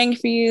 We're praying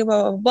for you,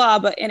 blah blah blah."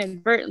 But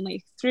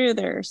inadvertently, through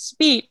their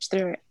speech,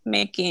 they're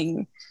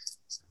making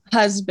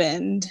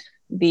husband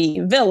the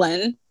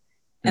villain,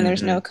 and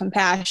there's no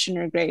compassion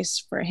or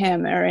grace for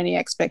him or any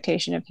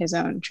expectation of his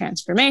own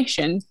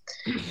transformation.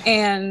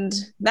 And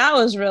that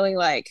was really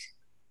like,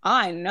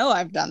 I know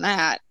I've done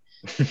that.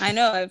 I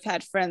know I've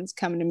had friends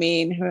come to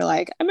me and who are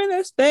like, I'm in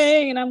this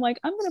thing. And I'm like,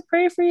 I'm going to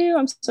pray for you.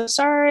 I'm so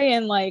sorry.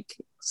 And like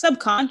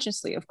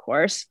subconsciously, of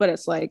course, but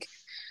it's like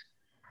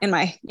in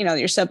my,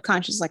 your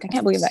subconscious, like, I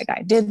can't believe that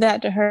guy did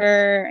that to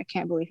her. I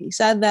can't believe he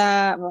said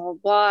that, blah, blah,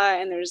 blah.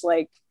 And there's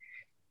like,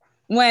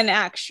 when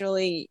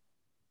actually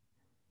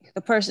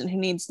the person who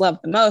needs love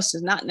the most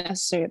is not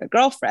necessarily the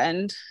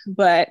girlfriend,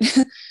 but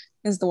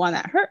is the one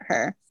that hurt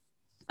her.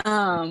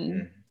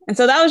 And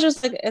so that was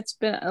just like, it's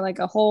been like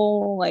a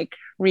whole like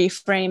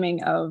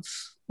reframing of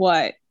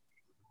what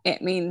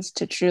it means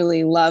to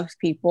truly love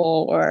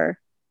people, or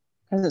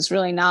because it's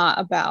really not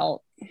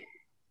about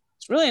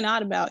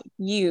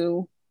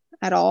you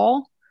at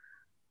all.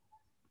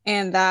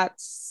 And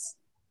that's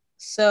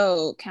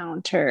so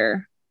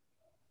counter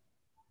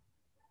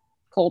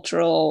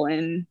cultural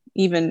and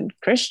even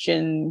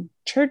Christian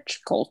church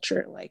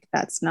culture. Like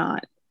that's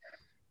not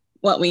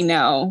what we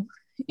know.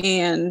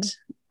 And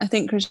I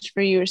think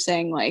Christopher, you were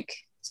saying like,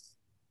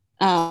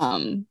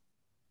 I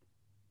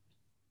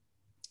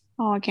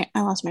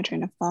lost my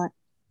train of thought.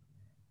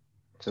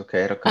 It's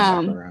okay. It'll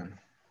come back around.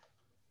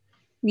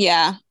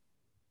 Yeah.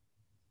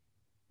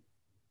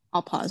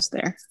 I'll pause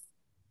there.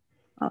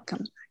 Oh, it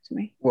comes back to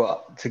me.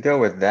 Well, to go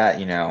with that,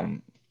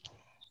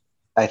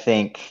 I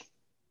think,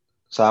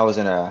 so I was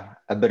in a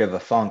bit of a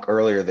funk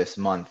earlier this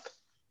month.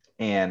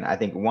 And I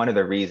think one of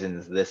the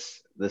reasons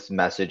this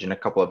message and a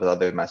couple of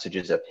other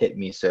messages have hit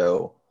me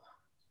so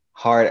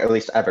hard, at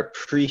least I've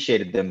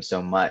appreciated them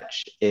so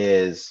much,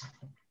 is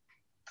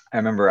I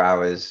remember I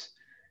was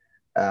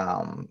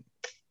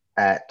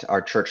at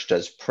our church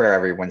does prayer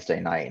every Wednesday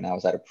night, and I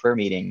was at a prayer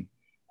meeting.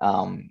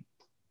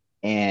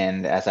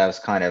 And as I was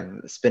kind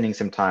of spending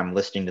some time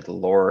listening to the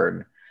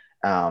Lord,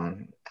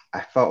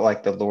 I felt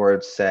like the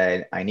Lord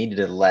said I needed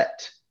to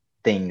let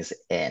things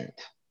end.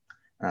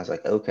 And I was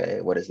like,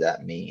 okay, what does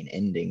that mean?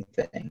 Ending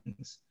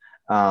things.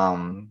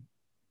 And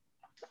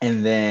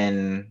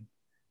then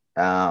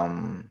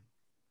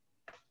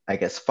I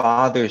guess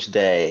Father's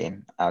Day,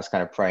 I was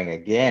kind of praying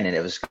again, and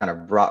it was kind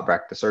of brought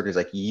back the circle. It's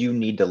like, you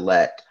need to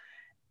let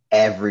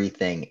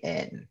everything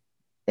end.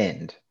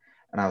 And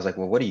I was like,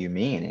 well, what do you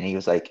mean? And he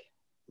was like,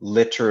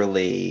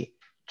 literally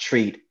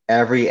treat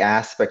every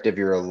aspect of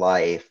your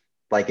life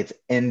like it's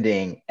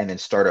ending and then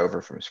start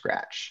over from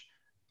scratch.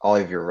 All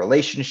of your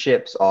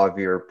relationships, all of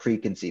your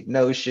preconceived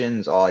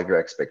notions, all of your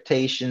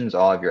expectations,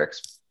 all of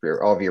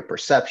your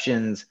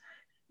perceptions,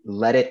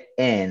 let it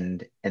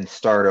end and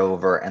start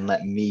over, and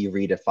let me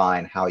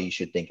redefine how you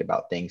should think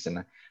about things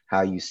and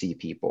how you see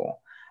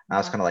people. And I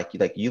was kind of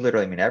like, you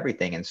literally mean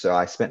everything. And so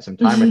I spent some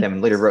time with him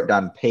and literally wrote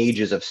down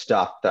pages of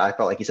stuff that I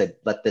felt like he said,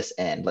 let this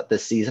end, let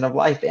this season of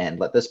life end,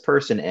 let this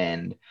person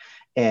end.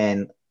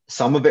 And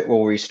some of it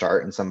will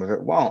restart and some of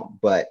it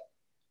won't, but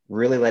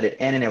really let it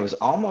end. And it was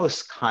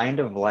almost kind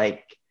of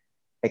like,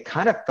 it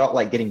kind of felt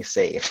like getting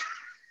saved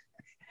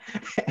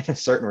in a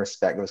certain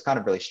respect. It was kind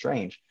of really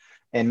strange.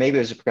 And maybe it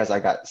was just because I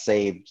got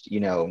saved,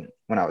 when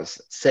I was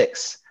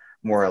 6,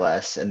 more or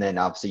less. And then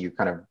obviously you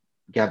kind of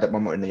have that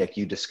moment when like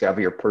you discover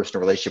your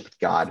personal relationship with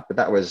God, but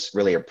that was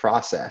really a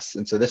process.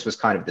 And so this was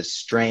kind of this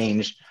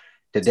strange,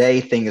 today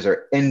things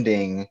are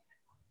ending,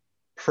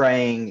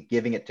 praying,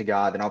 giving it to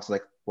God. And also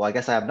like, well, I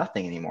guess I have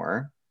nothing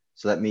anymore.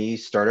 So let me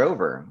start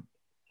over.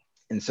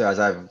 And so as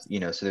I've,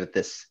 so with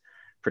this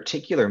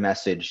particular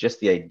message, just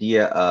the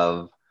idea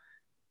of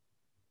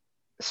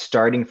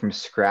starting from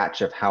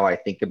scratch of how I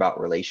think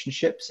about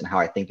relationships and how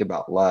I think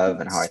about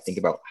love and how I think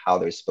about how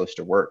they're supposed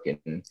to work.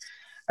 And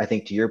I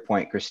think to your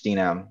point,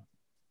 Christina,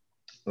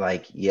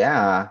 like,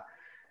 yeah,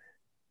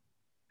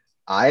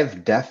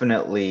 I've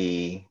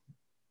definitely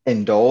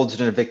indulged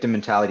in a victim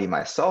mentality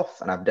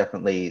myself, and I've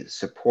definitely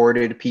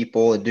supported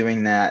people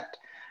doing that.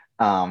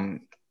 And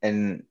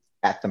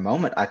at the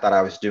moment, I thought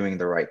I was doing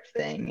the right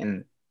thing,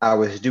 and I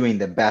was doing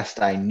the best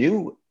I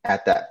knew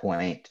at that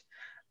point.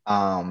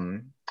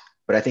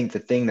 But I think the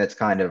thing that's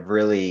kind of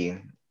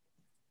really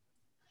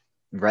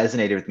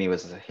resonated with me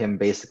was him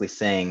basically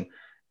saying,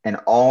 in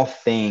all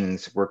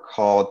things, we're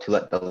called to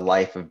let the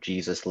life of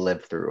Jesus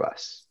live through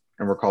us.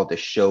 And we're called to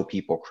show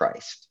people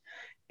Christ.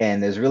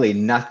 And there's really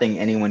nothing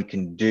anyone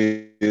can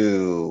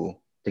do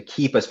to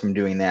keep us from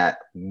doing that,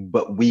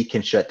 but we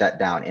can shut that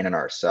down in and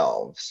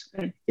ourselves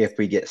if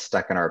we get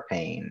stuck in our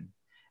pain.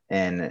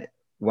 And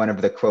one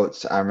of the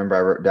quotes I remember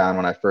I wrote down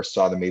when I first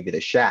saw the movie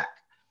The Shack,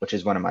 which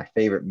is one of my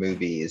favorite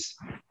movies,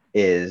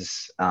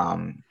 is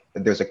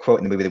there's a quote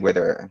in the movie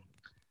where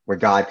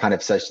God kind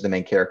of says to the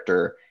main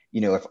character,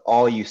 if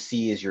all you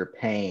see is your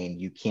pain,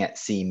 you can't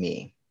see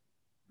me.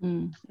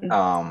 And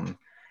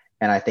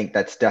I think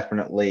that's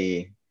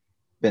definitely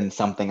been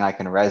something I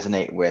can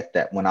resonate with,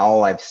 that when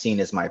all I've seen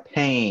is my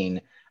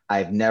pain,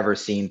 I've never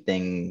seen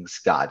things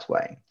God's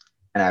way.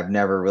 And I've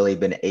never really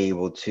been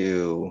able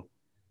to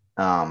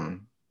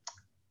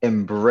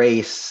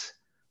embrace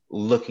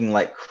looking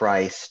like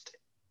Christ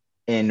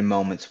in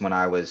moments when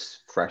I was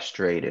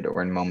frustrated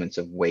or in moments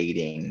of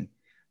waiting.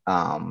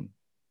 I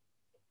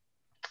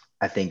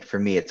think for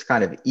me, it's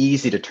kind of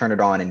easy to turn it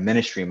on in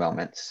ministry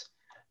moments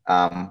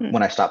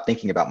when I stop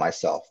thinking about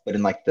myself. But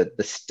in like the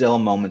still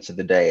moments of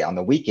the day, on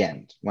the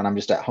weekend, when I'm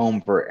just at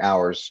home for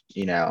hours,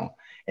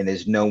 and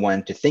there's no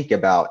one to think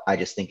about, I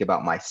just think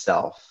about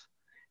myself.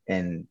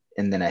 And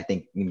then I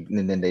think,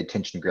 and then the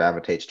attention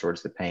gravitates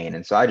towards the pain.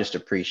 And so I just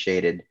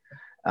appreciated,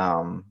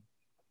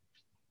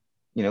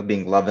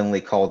 being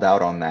lovingly called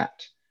out on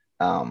that,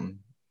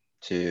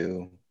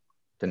 to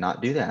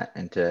not do that,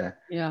 and to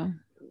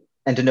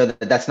know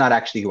that that's not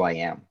actually who I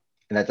am.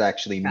 And that's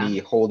actually me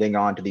holding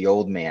on to the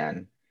old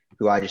man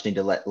who I just need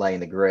to let lay in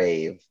the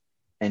grave,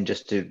 and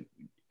just to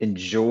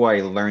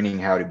enjoy learning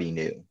how to be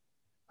new,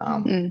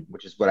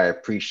 which is what I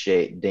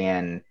appreciate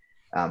Dan,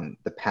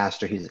 the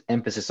pastor, his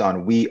emphasis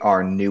on: we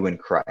are new in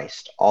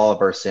Christ. All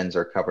of our sins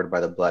are covered by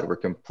the blood. We're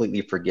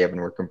completely forgiven.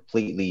 We're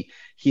completely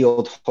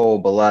healed, whole,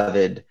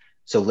 beloved.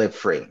 So live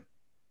free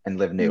and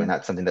live new. And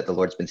that's something that the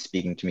Lord's been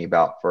speaking to me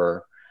about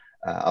for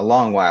a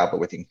long while, but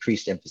with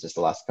increased emphasis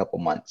the last couple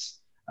months.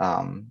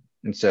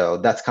 And so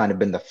that's kind of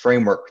been the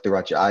framework through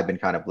which I've been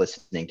kind of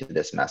listening to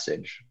this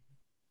message.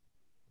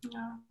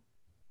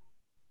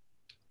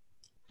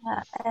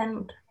 Yeah,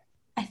 and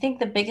I think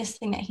the biggest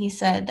thing that he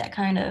said that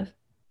kind of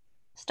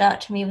stood out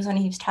to me was when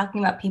he was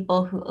talking about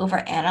people who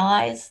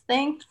overanalyze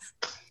things.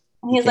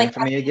 And he was like,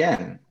 for me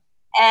again.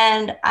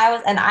 And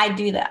I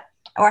do that,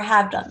 or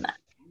have done that.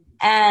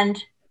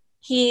 And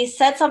he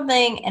said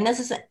something, and this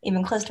isn't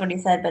even close to what he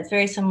said, but it's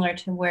very similar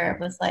to where it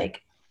was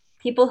like,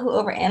 people who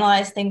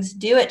overanalyze things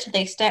do it to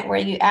the extent where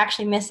you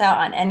actually miss out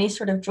on any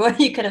sort of joy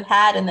you could have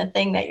had in the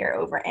thing that you're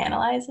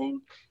overanalyzing.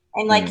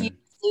 And like you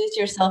lose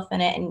yourself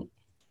in it, and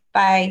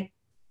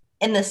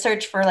in the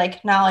search for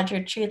like knowledge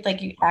or truth,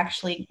 like you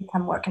actually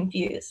become more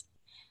confused.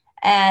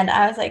 And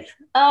I was like,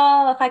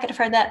 oh, if I could have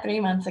heard that 3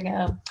 months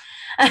ago.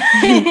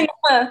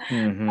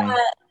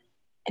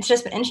 It's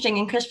just been interesting.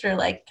 And Christopher,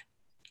 like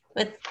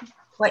with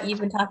what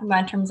you've been talking about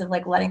in terms of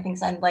like letting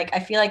things end, like I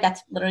feel like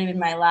that's literally been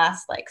my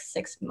last like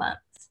 6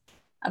 months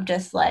of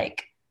just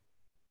like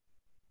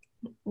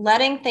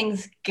letting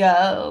things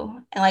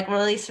go and like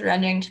really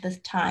surrendering to the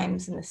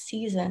times and the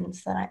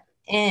seasons that I'm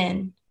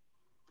in.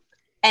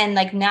 And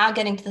like now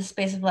getting to the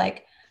space of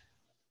like,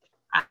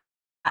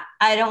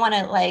 I don't want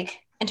to, like,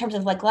 in terms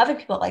of like loving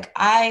people, like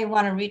I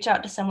want to reach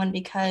out to someone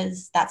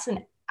because that's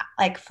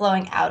like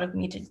flowing out of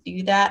me to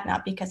do that,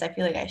 not because I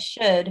feel like I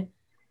should,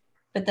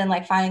 but then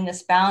like finding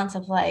this balance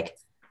of like,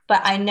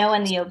 but I know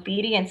in the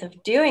obedience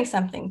of doing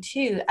something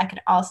too, I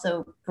could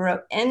also grow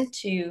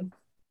into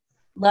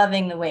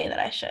loving the way that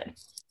I should.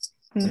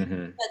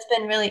 It's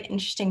been really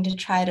interesting to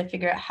try to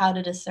figure out how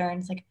to discern.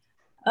 It's like,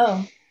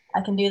 oh, I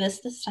can do this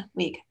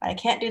week, but I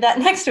can't do that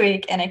next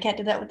week. And I can't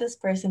do that with this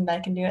person, but I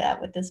can do that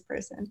with this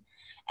person.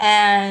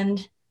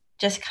 And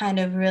just kind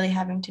of really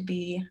having to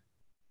be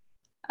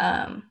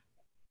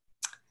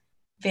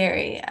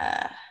very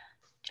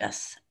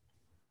just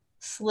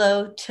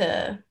slow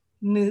to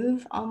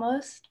move,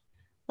 almost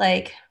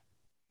like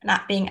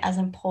not being as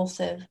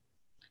impulsive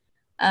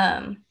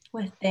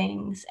with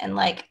things. And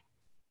like,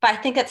 but I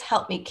think it's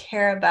helped me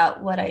care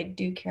about what I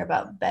do care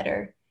about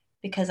better,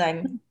 because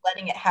I'm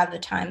letting it have the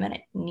time that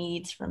it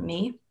needs from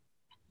me.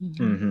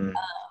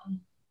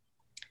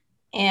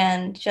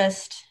 And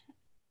just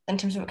in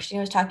terms of what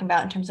Christina was talking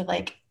about, in terms of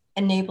like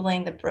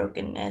enabling the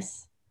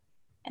brokenness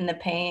and the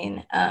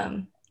pain,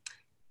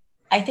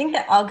 I think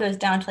that all goes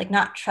down to like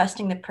not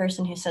trusting the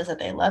person who says that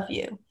they love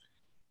you.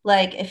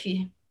 Like if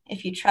you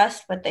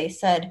trust what they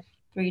said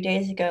 3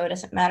 days ago, it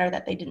doesn't matter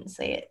that they didn't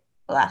say it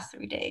the last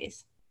 3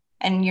 days.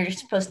 And you're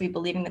supposed to be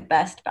believing the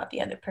best about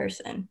the other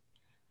person,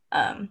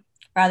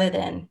 rather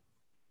than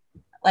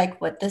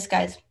like what this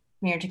guy's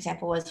marriage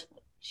example was.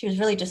 She was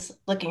really just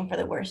looking for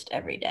the worst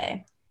every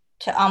day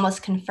to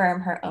almost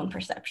confirm her own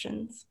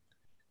perceptions.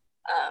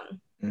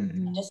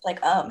 Just like,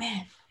 oh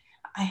man,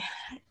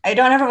 I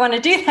don't ever want to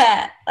do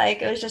that.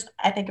 Like it was just,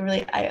 I think, a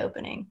really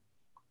eye-opening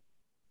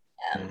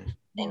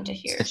thing to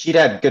hear. And she'd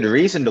had good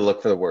reason to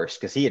look for the worst,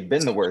 because he had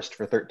been the worst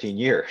for 13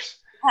 years.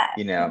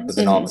 But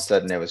then all of a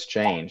sudden it was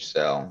changed.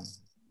 So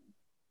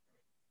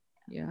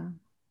yeah,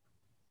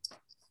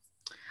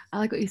 I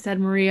like what you said,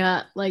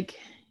 Maria. Like,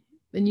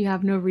 then you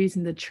have no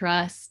reason to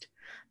trust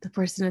the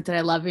person that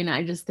I love, and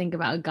I just think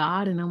about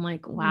God, and I'm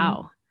like,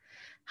 wow,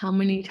 how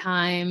many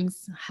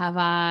times have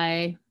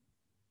I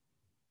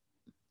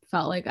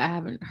felt like I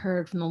haven't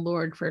heard from the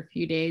Lord for a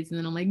few days, and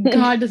then I'm like,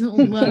 God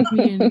doesn't love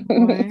me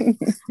anymore.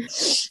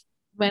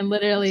 When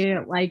literally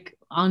like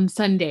on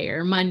Sunday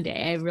or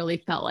Monday, I really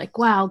felt like,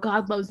 wow,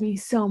 God loves me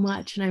so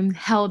much, and I'm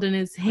held in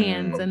his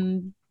hands.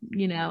 And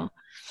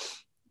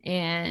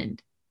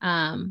and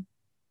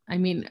I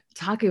mean,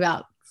 talking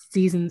about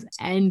seasons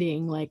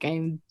ending, like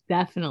I'm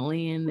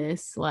definitely in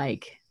this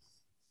like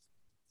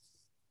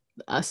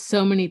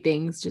so many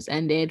things just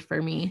ended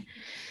for me,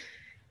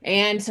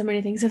 and so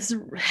many things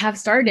have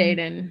started,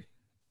 and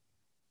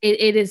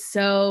it is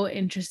so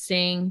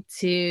interesting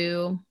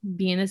to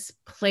be in this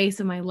place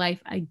of my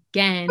life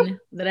again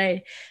that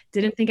I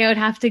didn't think I would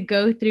have to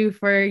go through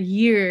for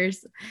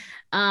years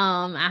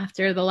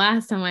after the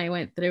last time I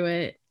went through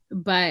it,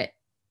 but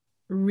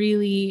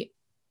really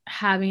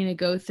having to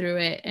go through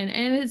it, and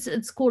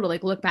it's cool to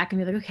like look back and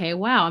be like, okay,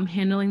 wow, I'm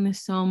handling this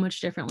so much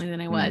differently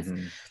than I was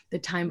the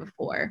time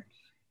before.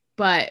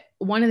 But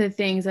one of the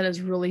things that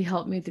has really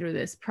helped me through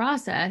this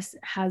process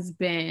has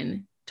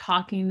been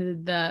talking to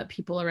the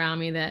people around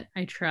me that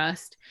I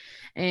trust.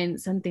 And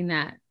something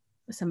that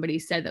somebody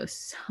said that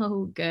was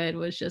so good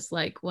was just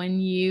like,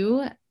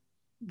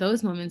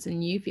 those moments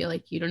when you feel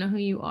like you don't know who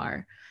you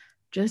are,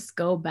 just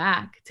go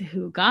back to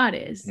who God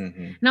is.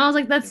 And I was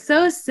like, that's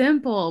so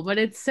simple, but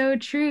it's so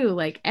true.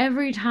 Like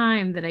every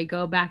time that I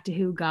go back to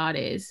who God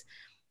is,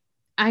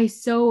 I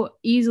so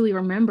easily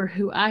remember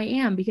who I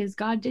am, because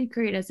God did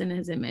create us in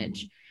his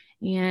image,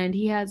 and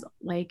he has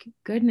like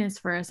goodness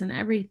for us and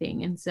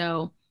everything. And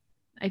so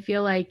I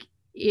feel like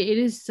it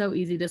is so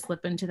easy to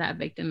slip into that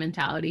victim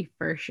mentality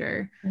for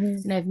sure.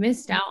 And I've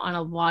missed out on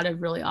a lot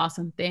of really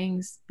awesome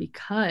things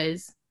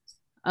because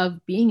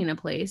of being in a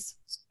place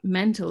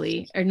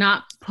mentally, or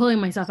not pulling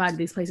myself out of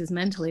these places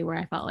mentally where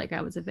I felt like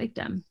I was a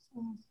victim.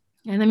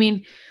 And I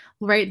mean,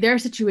 right, there are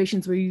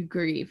situations where you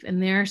grieve,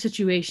 and there are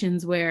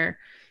situations where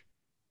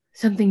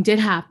something did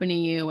happen to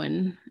you,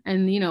 and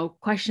you know,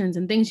 questions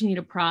and things you need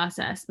to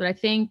process. But I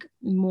think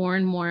more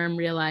and more I'm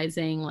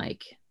realizing,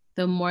 like,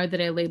 the more that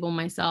I label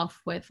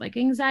myself with like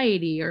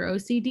anxiety or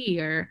OCD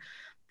or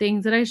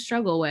things that I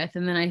struggle with,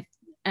 and then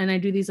I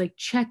do these like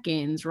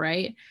check-ins,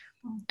 right?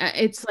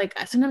 It's like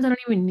sometimes I don't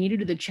even need to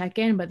do the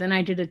check-in, but then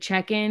I did a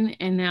check-in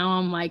and now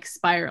I'm like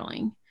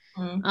spiraling.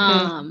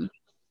 And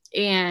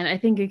I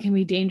think it can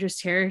be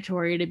dangerous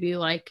territory to be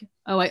like,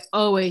 oh, I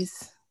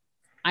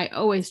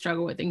always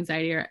struggle with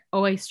anxiety, or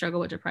always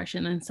struggle with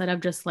depression, instead of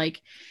just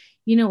like,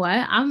 you know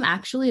what, I'm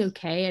actually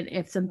okay, and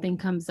if something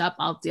comes up,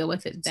 I'll deal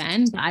with it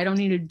then, but I don't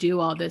need to do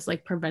all this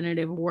like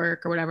preventative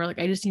work or whatever. Like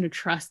I just need to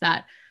trust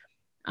that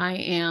I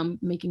am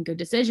making good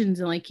decisions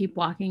and like keep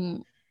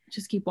walking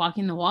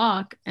the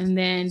walk, and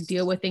then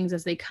deal with things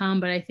as they come.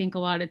 But I think a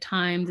lot of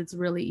times it's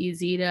really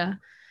easy to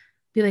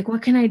be like,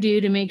 what can I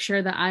do to make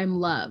sure that I'm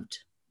loved?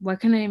 What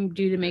can I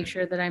do to make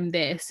sure that I'm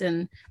this?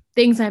 And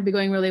things might be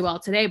going really well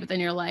today, but then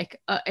you're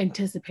like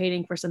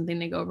anticipating for something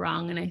to go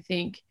wrong. And I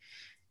think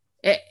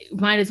it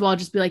might as well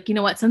just be like, you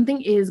know what,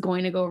 something is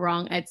going to go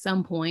wrong at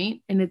some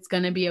point, and it's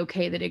going to be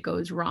okay that it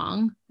goes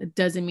wrong. It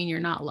doesn't mean you're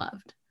not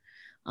loved.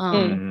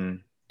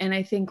 And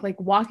I think like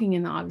walking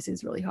in the obvious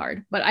is really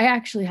hard, but I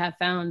actually have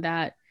found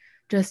that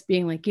just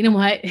being like, you know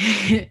what,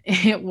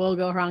 it will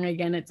go wrong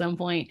again at some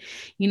point.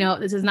 You know,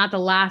 this is not the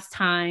last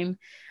time.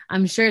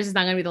 I'm sure this is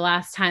not going to be the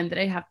last time that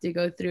I have to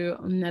go through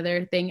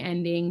another thing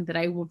ending that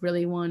I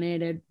really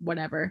wanted, or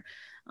whatever.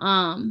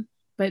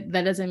 But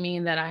that doesn't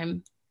mean that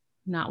I'm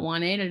not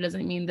wanted. It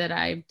doesn't mean that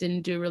I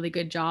didn't do a really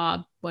good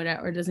job,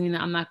 whatever. It doesn't mean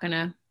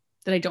that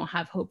that I don't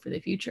have hope for the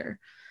future.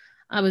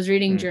 I was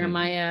reading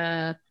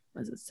Jeremiah,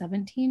 was it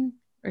 17?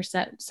 Or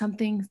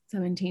something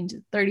 17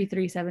 to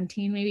 33,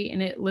 17 maybe.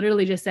 And it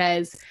literally just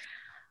says,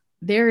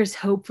 there is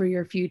hope for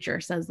your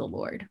future, says the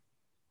Lord.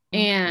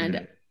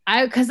 And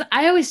because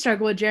I always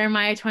struggle with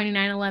Jeremiah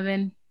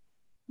 29:11.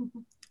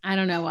 I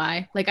don't know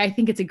why. Like, I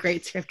think it's a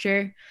great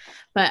scripture,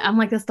 but I'm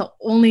like, that's the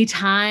only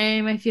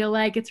time I feel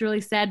like it's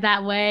really said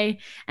that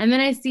way. And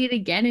then I see it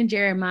again in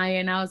Jeremiah,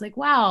 and I was like,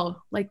 wow,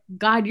 like,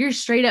 God, you're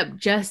straight up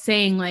just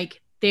saying like,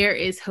 there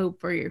is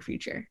hope for your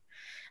future.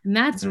 And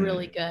that's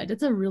really good.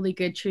 That's a really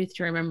good truth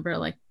to remember.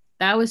 Like,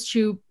 that was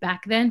true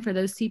back then for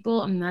those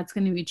people, and that's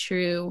going to be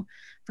true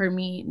for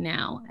me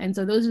now. And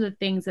so those are the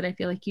things that I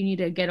feel like you need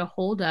to get a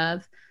hold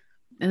of.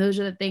 And those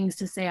are the things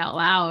to say out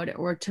loud,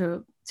 or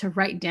to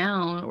write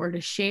down, or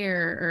to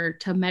share, or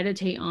to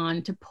meditate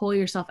on, to pull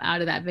yourself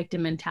out of that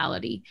victim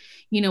mentality.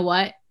 You know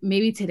what?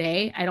 Maybe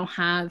today I don't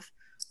have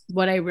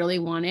what I really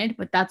wanted,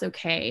 but that's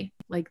okay.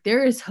 Like,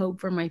 there is hope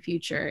for my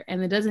future.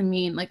 And it doesn't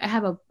mean like I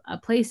have a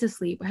place to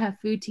sleep, I have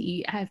food to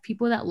eat, I have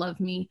people that love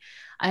me,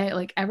 I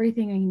like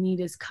everything I need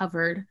is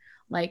covered.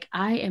 Like,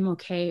 I am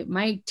okay.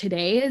 My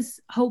today is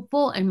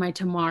hopeful, and my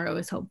tomorrow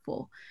is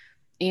hopeful.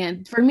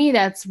 And for me,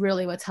 that's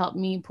really what's helped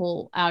me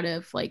pull out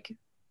of like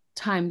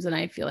times when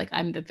I feel like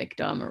I'm the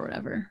victim or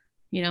whatever,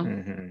 you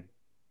know?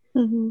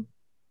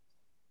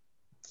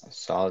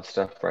 Solid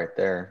stuff right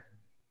there.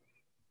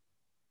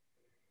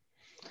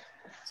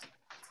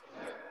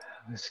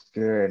 That's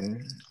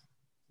good.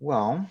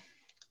 Well,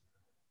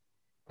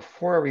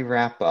 before we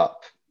wrap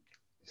up,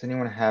 does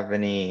anyone have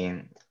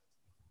anything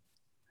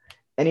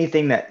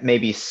that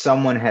maybe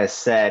someone has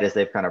said as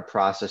they've kind of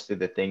processed through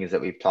the things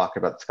that we've talked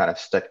about that's kind of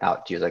stuck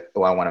out to you? Like,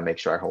 oh, I want to make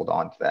sure I hold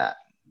on to that.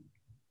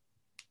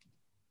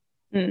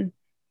 All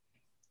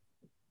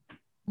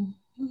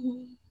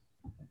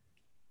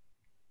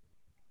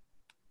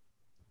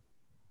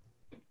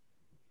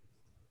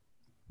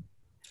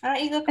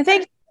right, you go. I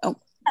think,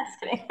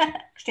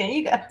 Just kidding.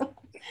 You go.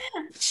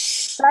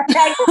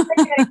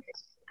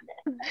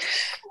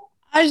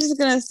 I was just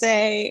gonna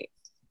say,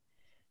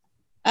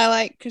 I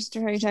like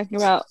Christopher you talking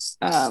about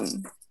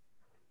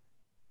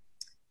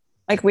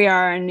like we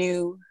are a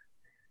new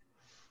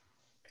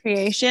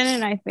creation,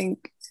 and I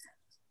think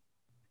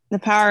the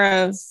power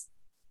of,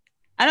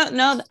 I don't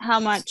know how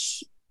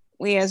much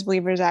we as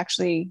believers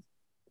actually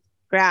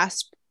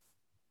grasp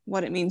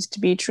what it means to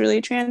be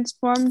truly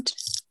transformed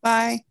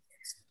by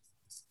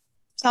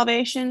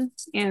salvation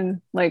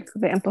and like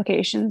the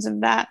implications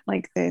of that,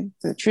 like the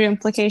true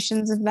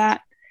implications of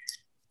that.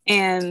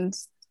 And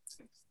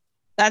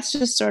that's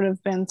just sort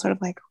of been sort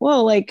of like,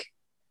 whoa, like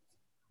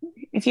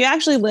if you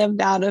actually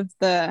lived out of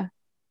the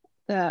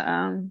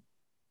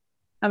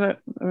of a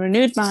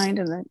renewed mind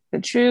and the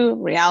true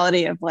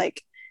reality of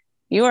like,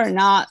 you are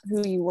not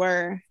who you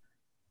were.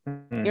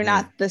 Mm-hmm. You're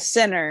not the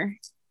sinner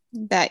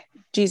that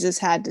Jesus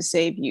had to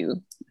save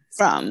you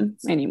from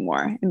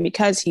anymore. And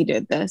because he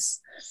did this,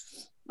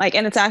 like,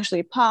 and it's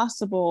actually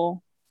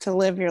possible to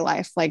live your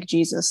life like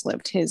Jesus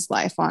lived his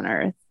life on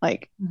earth.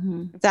 Like,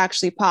 it's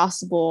actually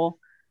possible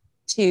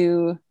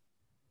to,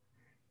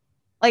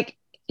 like,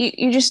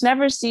 you just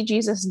never see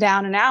Jesus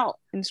down and out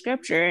in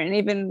scripture. And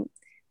even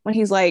when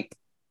he's like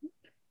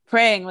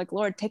praying, like,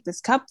 Lord, take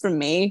this cup from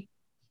me,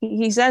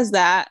 he says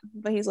that,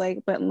 but he's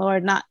like, but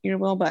Lord, not your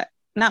will, but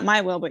not my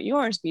will, but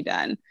yours be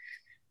done.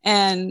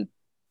 And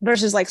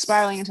versus like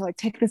spiraling into like,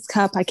 take this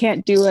cup, I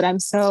can't do it, I'm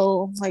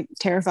so like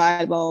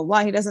terrified, blah, blah,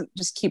 blah. He doesn't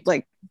just keep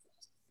like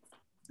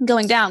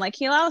going down. Like,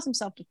 he allows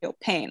himself to feel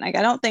pain. Like,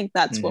 I don't think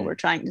that's what we're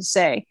trying to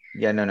say.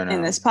 No.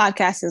 In this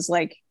podcast is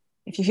like,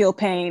 if you feel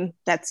pain,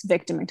 that's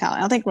victim mentality. I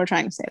don't think we're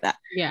trying to say that.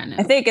 Yeah, no.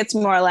 I think it's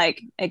more like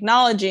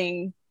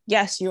acknowledging,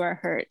 yes, you are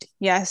hurt.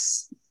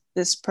 Yes,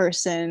 this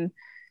person,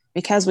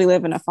 because we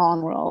live in a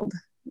fallen world,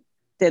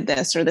 did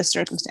this or this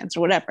circumstance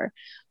or whatever.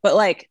 But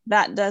like,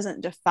 that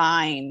doesn't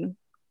define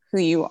who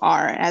you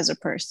are as a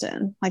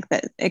person. Like,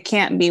 that it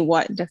can't be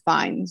what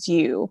defines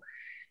you.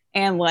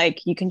 And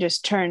like, you can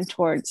just turn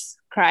towards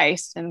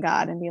Christ and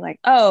God and be like,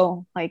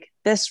 oh, like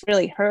this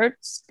really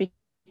hurts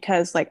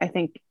because like, I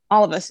think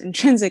all of us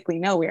intrinsically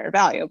know we are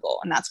valuable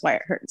and that's why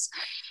it hurts.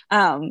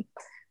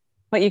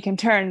 But you can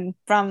turn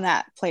from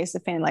that place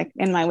of pain, like,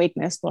 in my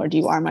weakness, Lord,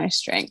 you are my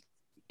strength.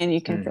 And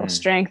you can feel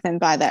strengthened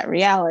by that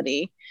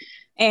reality.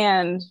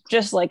 And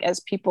just like, as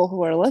people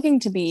who are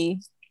looking to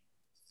be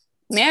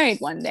married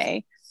one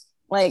day,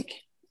 like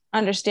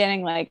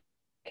understanding like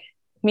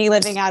me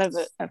living out of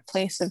a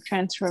place of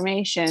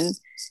transformation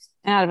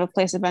and out of a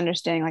place of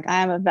understanding, like,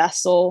 I am a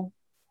vessel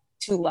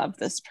to love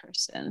this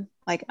person.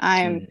 Like,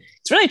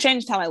 it's really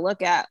changed how I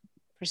look at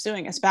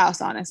pursuing a spouse,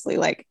 honestly.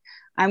 Like,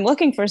 I'm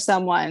looking for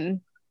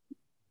someone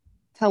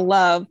to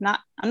love,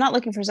 I'm not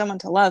looking for someone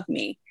to love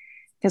me,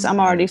 because I'm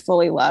already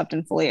fully loved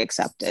and fully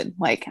accepted.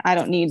 Like, I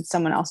don't need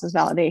someone else's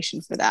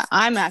validation for that.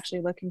 I'm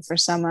actually looking for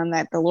someone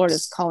that the Lord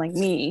is calling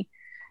me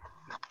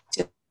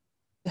to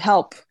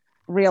help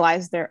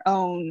realize their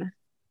own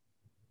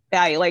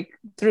value, like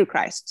through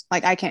Christ.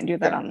 Like, I can't do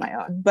that on my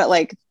own, but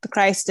like the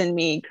Christ in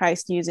me,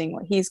 Christ using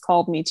what he's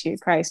called me to,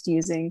 Christ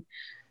using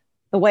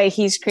the way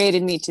he's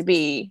created me to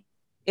be,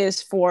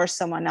 is for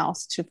someone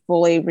else to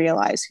fully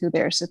realize who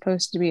they're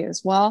supposed to be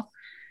as well.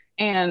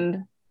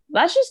 And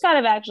that's just kind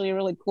of actually a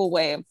really cool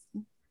way of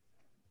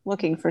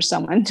looking for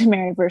someone to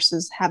marry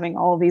versus having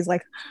all these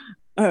like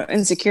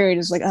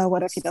insecurities, like, oh,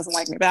 what if he doesn't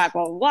like me back?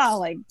 Well,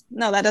 like,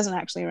 no, that doesn't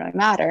actually really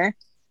matter.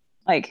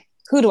 Like,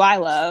 who do I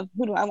love?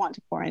 Who do I want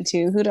to pour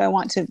into? Who do I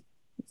want to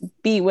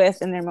be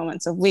with in their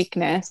moments of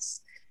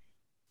weakness?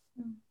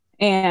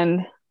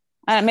 And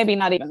maybe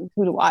not even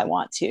who do I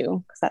want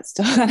to, because that's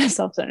still kind of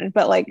self-centered,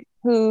 but like,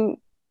 who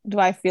do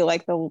I feel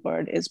like the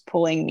Lord is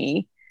pulling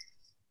me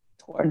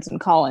towards and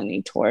calling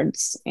me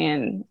towards,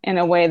 and in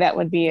a way that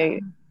would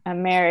be a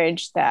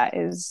marriage that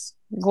is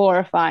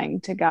glorifying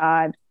to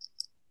God,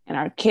 and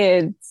our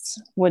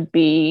kids would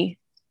be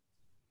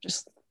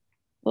just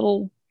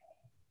little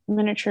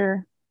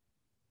miniature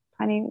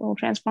tiny little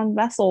transformed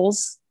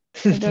vessels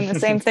doing the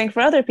same thing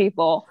for other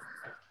people.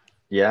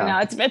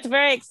 It's a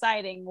very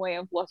exciting way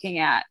of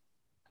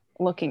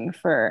looking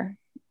for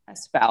a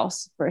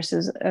spouse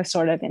versus a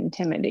sort of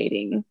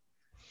intimidating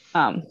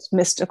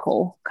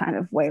mystical kind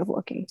of way of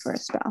looking for a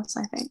spouse,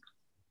 I think.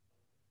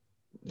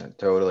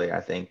 Totally. I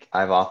think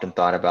I've often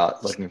thought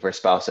about looking for a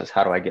spouse as,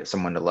 how do I get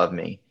someone to love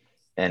me?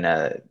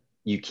 And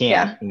you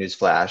can't,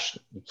 newsflash,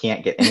 you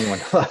can't get anyone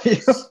to love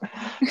you.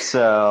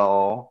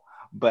 So,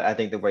 but I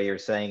think the way you're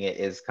saying it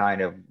is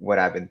kind of what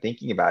I've been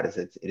thinking about, is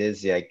it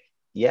is like,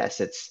 yes,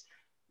 it's,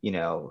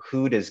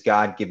 who does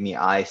God give me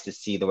eyes to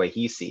see the way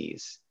he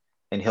sees?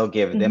 And he'll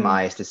give them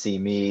eyes to see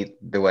me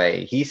the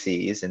way he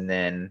sees. And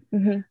then,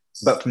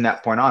 but from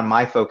that point on,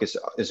 my focus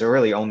is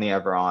really only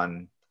ever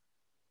on,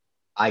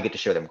 I get to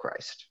show them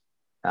Christ.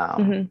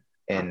 And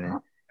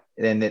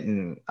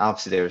then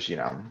obviously there's,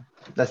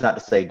 that's not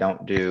to say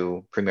don't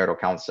do premarital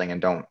counseling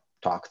and don't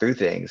talk through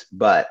things,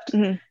 but,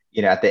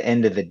 at the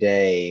end of the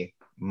day,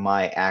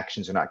 my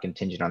actions are not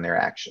contingent on their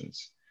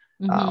actions.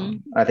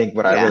 I think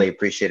what I Yeah. really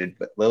appreciated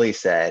what Lily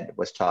said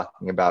was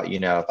talking about,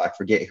 if I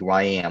forget who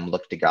I am,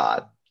 look to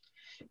God.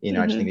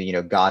 I just think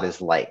that, God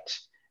is light.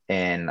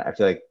 And I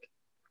feel like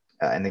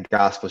in the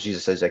Gospels,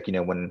 Jesus says, like,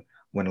 when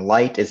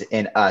light is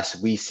in us,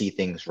 we see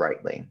things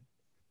rightly.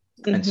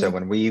 And so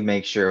when we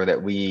make sure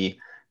that we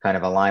kind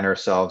of align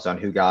ourselves on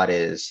who God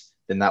is,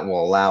 then that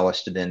will allow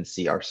us to then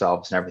see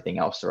ourselves and everything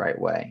else the right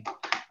way.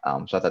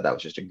 So I thought that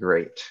was just a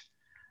great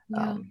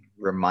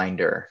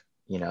reminder,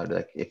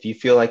 that if you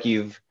feel like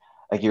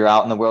you're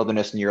out in the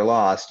wilderness and you're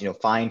lost,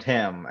 find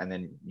him, and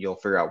then you'll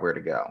figure out where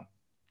to go.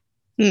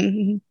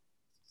 Mm-hmm.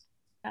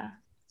 Yeah.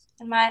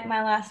 And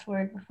my last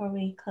word before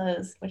we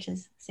close, which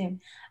is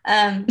soon.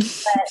 But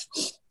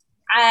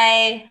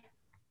I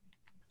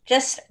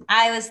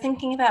was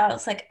thinking about,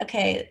 it's like,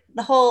 okay,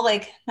 the whole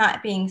like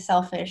not being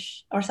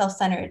selfish or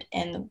self-centered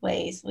in the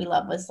ways we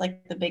love was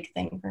like the big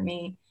thing for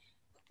me.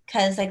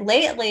 Because like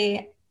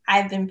lately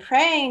I've been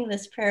praying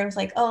this prayer. I was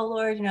like, oh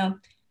Lord,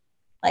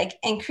 like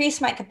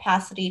increase my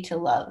capacity to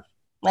love.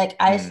 Like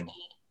I just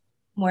need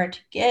more to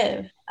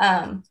give.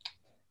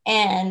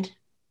 And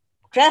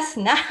just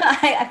now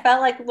I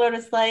felt like the Lord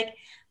was like,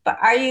 but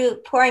are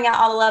you pouring out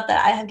all the love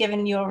that I have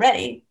given you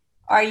already?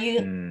 Are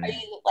you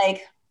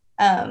like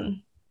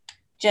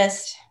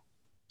just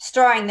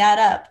storing that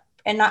up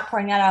and not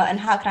pouring that out? And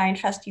how can I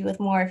entrust you with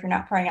more if you're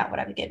not pouring out what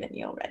I've given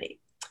you already?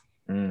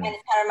 And it kind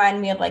of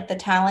reminded me of like the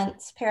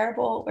talents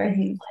parable, where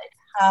he's like,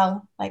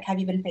 how, like, have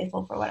you been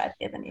faithful for what I've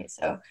given you?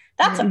 So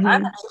that's what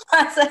I'm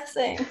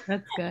processing.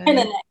 That's good. In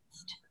the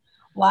next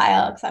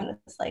while, because I'm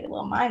just like a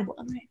little mind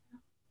blown right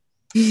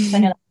now. So I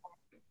know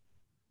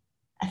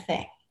that's a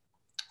thing.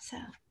 So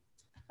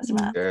that's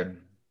my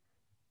Good.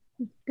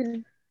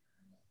 Good.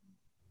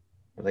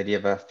 Lady, do you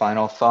have a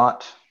final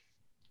thought?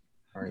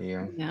 Are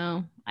you?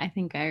 No, I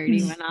think I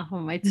already went off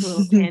on my two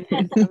little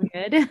tangents. I'm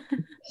good.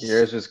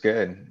 Yours was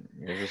good.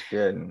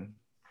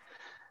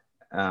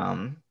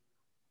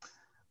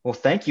 Well,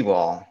 thank you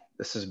all.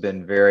 This has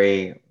been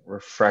very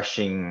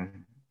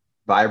refreshing,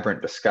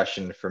 vibrant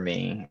discussion for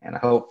me, and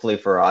hopefully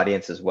for our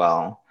audience as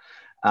well.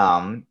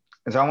 And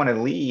so I want to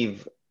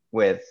leave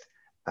with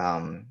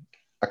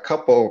a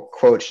couple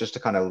quotes just to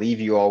kind of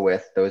leave you all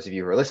with, those of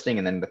you who are listening,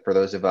 and then for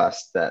those of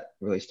us that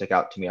really stick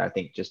out to me, I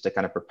think, just to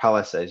kind of propel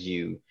us as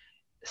you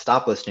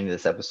stop listening to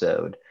this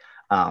episode.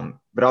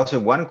 But also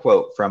one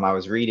quote from, I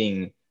was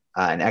reading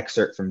an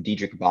excerpt from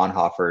Dietrich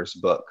Bonhoeffer's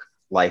book,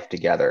 Life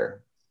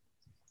Together,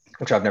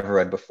 which I've never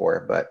read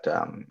before, but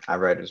I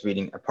was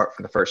reading apart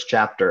from the first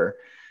chapter.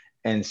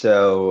 And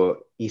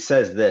so he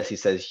says this, he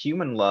says,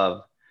 human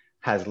love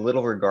has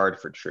little regard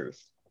for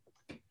truth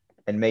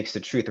and makes the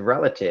truth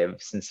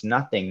relative, since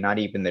nothing, not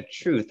even the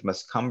truth,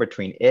 must come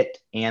between it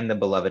and the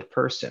beloved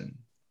person.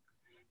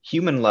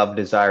 Human love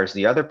desires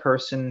the other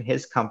person,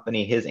 his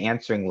company, his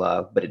answering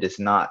love, but it does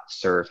not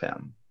serve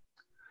him.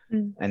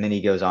 And then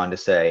he goes on to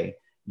say,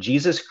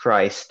 Jesus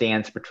Christ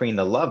stands between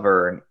the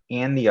lover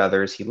and the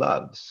others he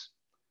loves.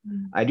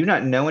 I do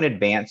not know in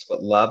advance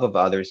what love of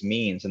others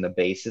means on the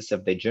basis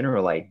of the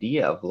general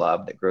idea of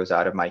love that grows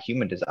out of my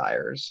human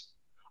desires.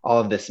 All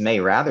of this may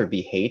rather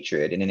be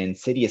hatred and an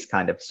insidious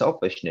kind of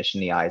selfishness in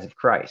the eyes of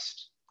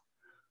Christ.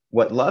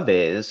 What love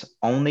is,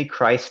 only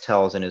Christ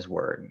tells in his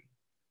word.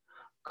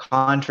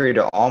 Contrary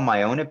to all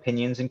my own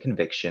opinions and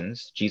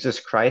convictions, Jesus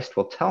Christ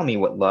will tell me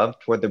what love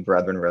toward the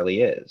brethren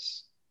really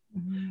is.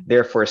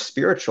 Therefore,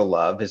 spiritual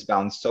love is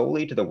bound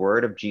solely to the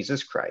word of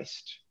Jesus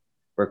Christ.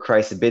 Where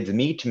Christ bids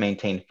me to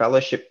maintain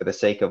fellowship for the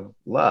sake of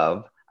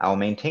love, I will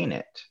maintain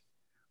it.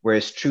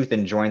 Whereas truth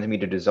enjoins me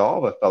to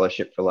dissolve a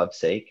fellowship for love's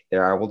sake,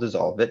 there I will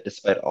dissolve it,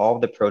 despite all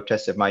the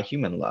protests of my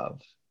human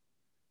love.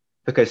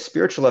 Because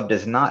spiritual love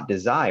does not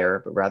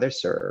desire, but rather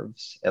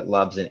serves. It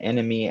loves an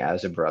enemy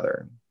as a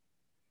brother.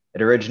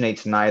 It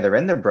originates neither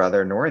in the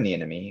brother nor in the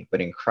enemy,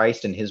 but in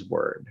Christ and his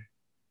word.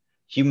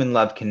 Human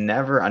love can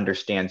never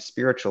understand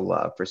spiritual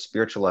love, for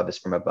spiritual love is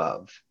from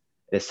above.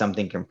 It is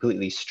something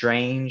completely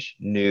strange,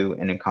 new,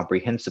 and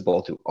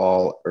incomprehensible to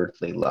all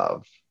earthly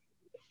love.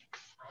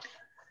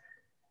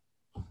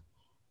 And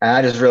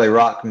that just really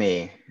rocked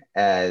me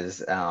as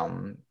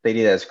they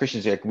did as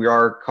Christians. Like, we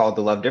are called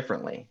to love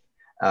differently.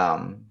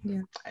 And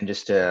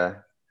just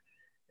a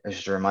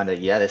reminder,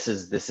 this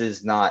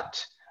is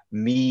not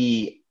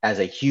me as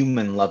a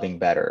human loving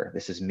better.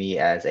 This is me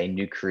as a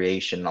new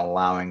creation,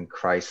 allowing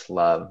Christ's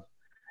love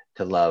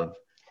to love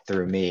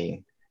through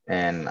me.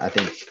 And I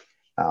think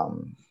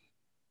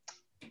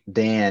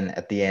Dan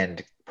at the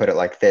end put it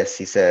like this.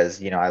 He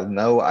says, I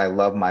know I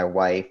love my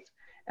wife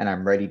and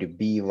I'm ready to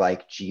be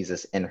like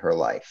Jesus in her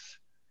life.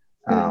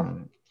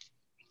 And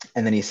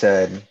then he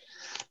said,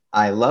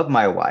 I love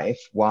my wife.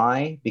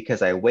 Why?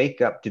 Because I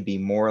wake up to be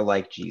more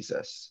like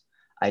Jesus.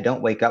 I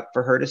don't wake up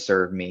for her to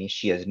serve me.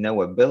 She has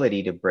no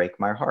ability to break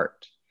my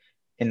heart.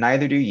 And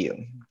neither do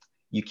you.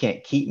 You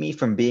can't keep me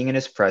from being in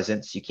his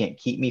presence. You can't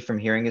keep me from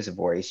hearing his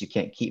voice. You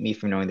can't keep me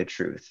from knowing the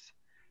truth.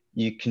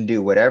 You can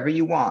do whatever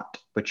you want,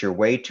 but you're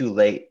way too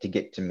late to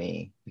get to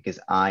me because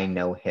I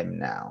know him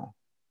now.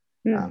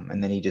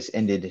 And then he just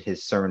ended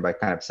his sermon by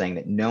kind of saying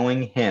that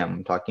knowing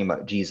him, talking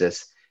about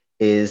Jesus,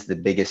 is the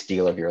biggest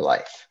deal of your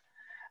life.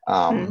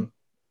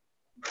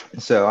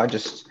 So I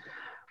just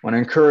want to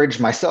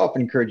encourage myself,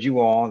 encourage you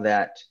all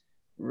that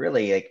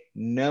really like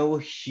no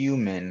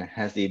human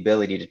has the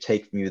ability to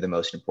take from you the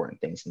most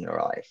important things in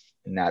your life.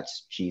 And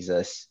that's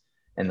Jesus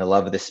and the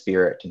love of the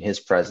Spirit and his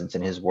presence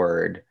and his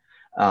word.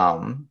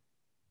 And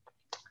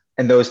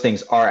those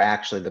things are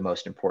actually the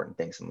most important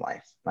things in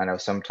life. I know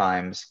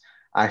sometimes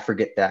I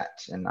forget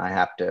that and I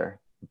have to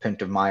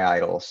repent of my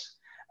idols.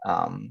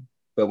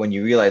 But when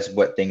you realize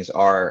what things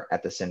are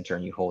at the center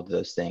and you hold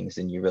those things,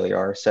 then you really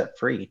are set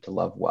free to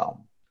love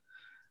well.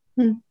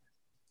 It's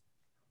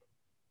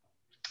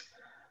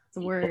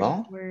a word.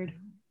 Well, word.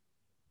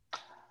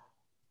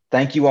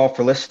 Thank you all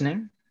for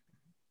listening.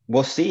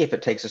 We'll see if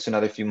it takes us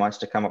another few months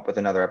to come up with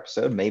another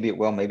episode. Maybe it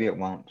will, maybe it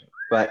won't.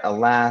 But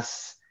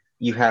alas,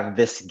 you have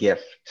this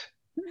gift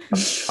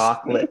of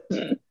chocolate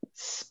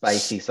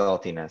spicy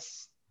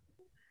saltiness.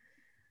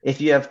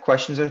 If you have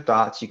questions or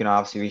thoughts, you can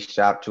obviously reach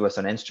out to us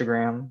on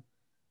Instagram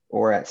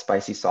or at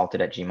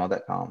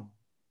spicysalted@gmail.com.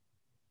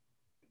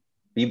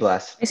 Be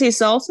blessed. Is he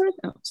salted?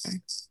 Oh,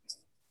 sorry.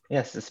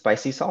 Yes, it's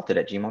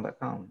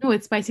spicysalted@gmail.com. No,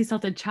 it's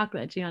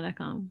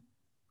spicysaltedchocolate@gmail.com.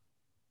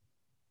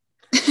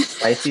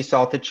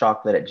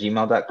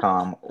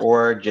 spicysaltedchocolate@gmail.com,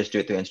 or just do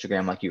it through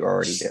Instagram like you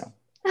already do.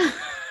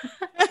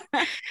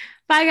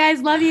 Bye,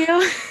 guys. Love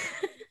you.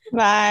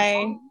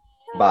 Bye.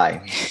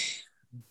 Bye.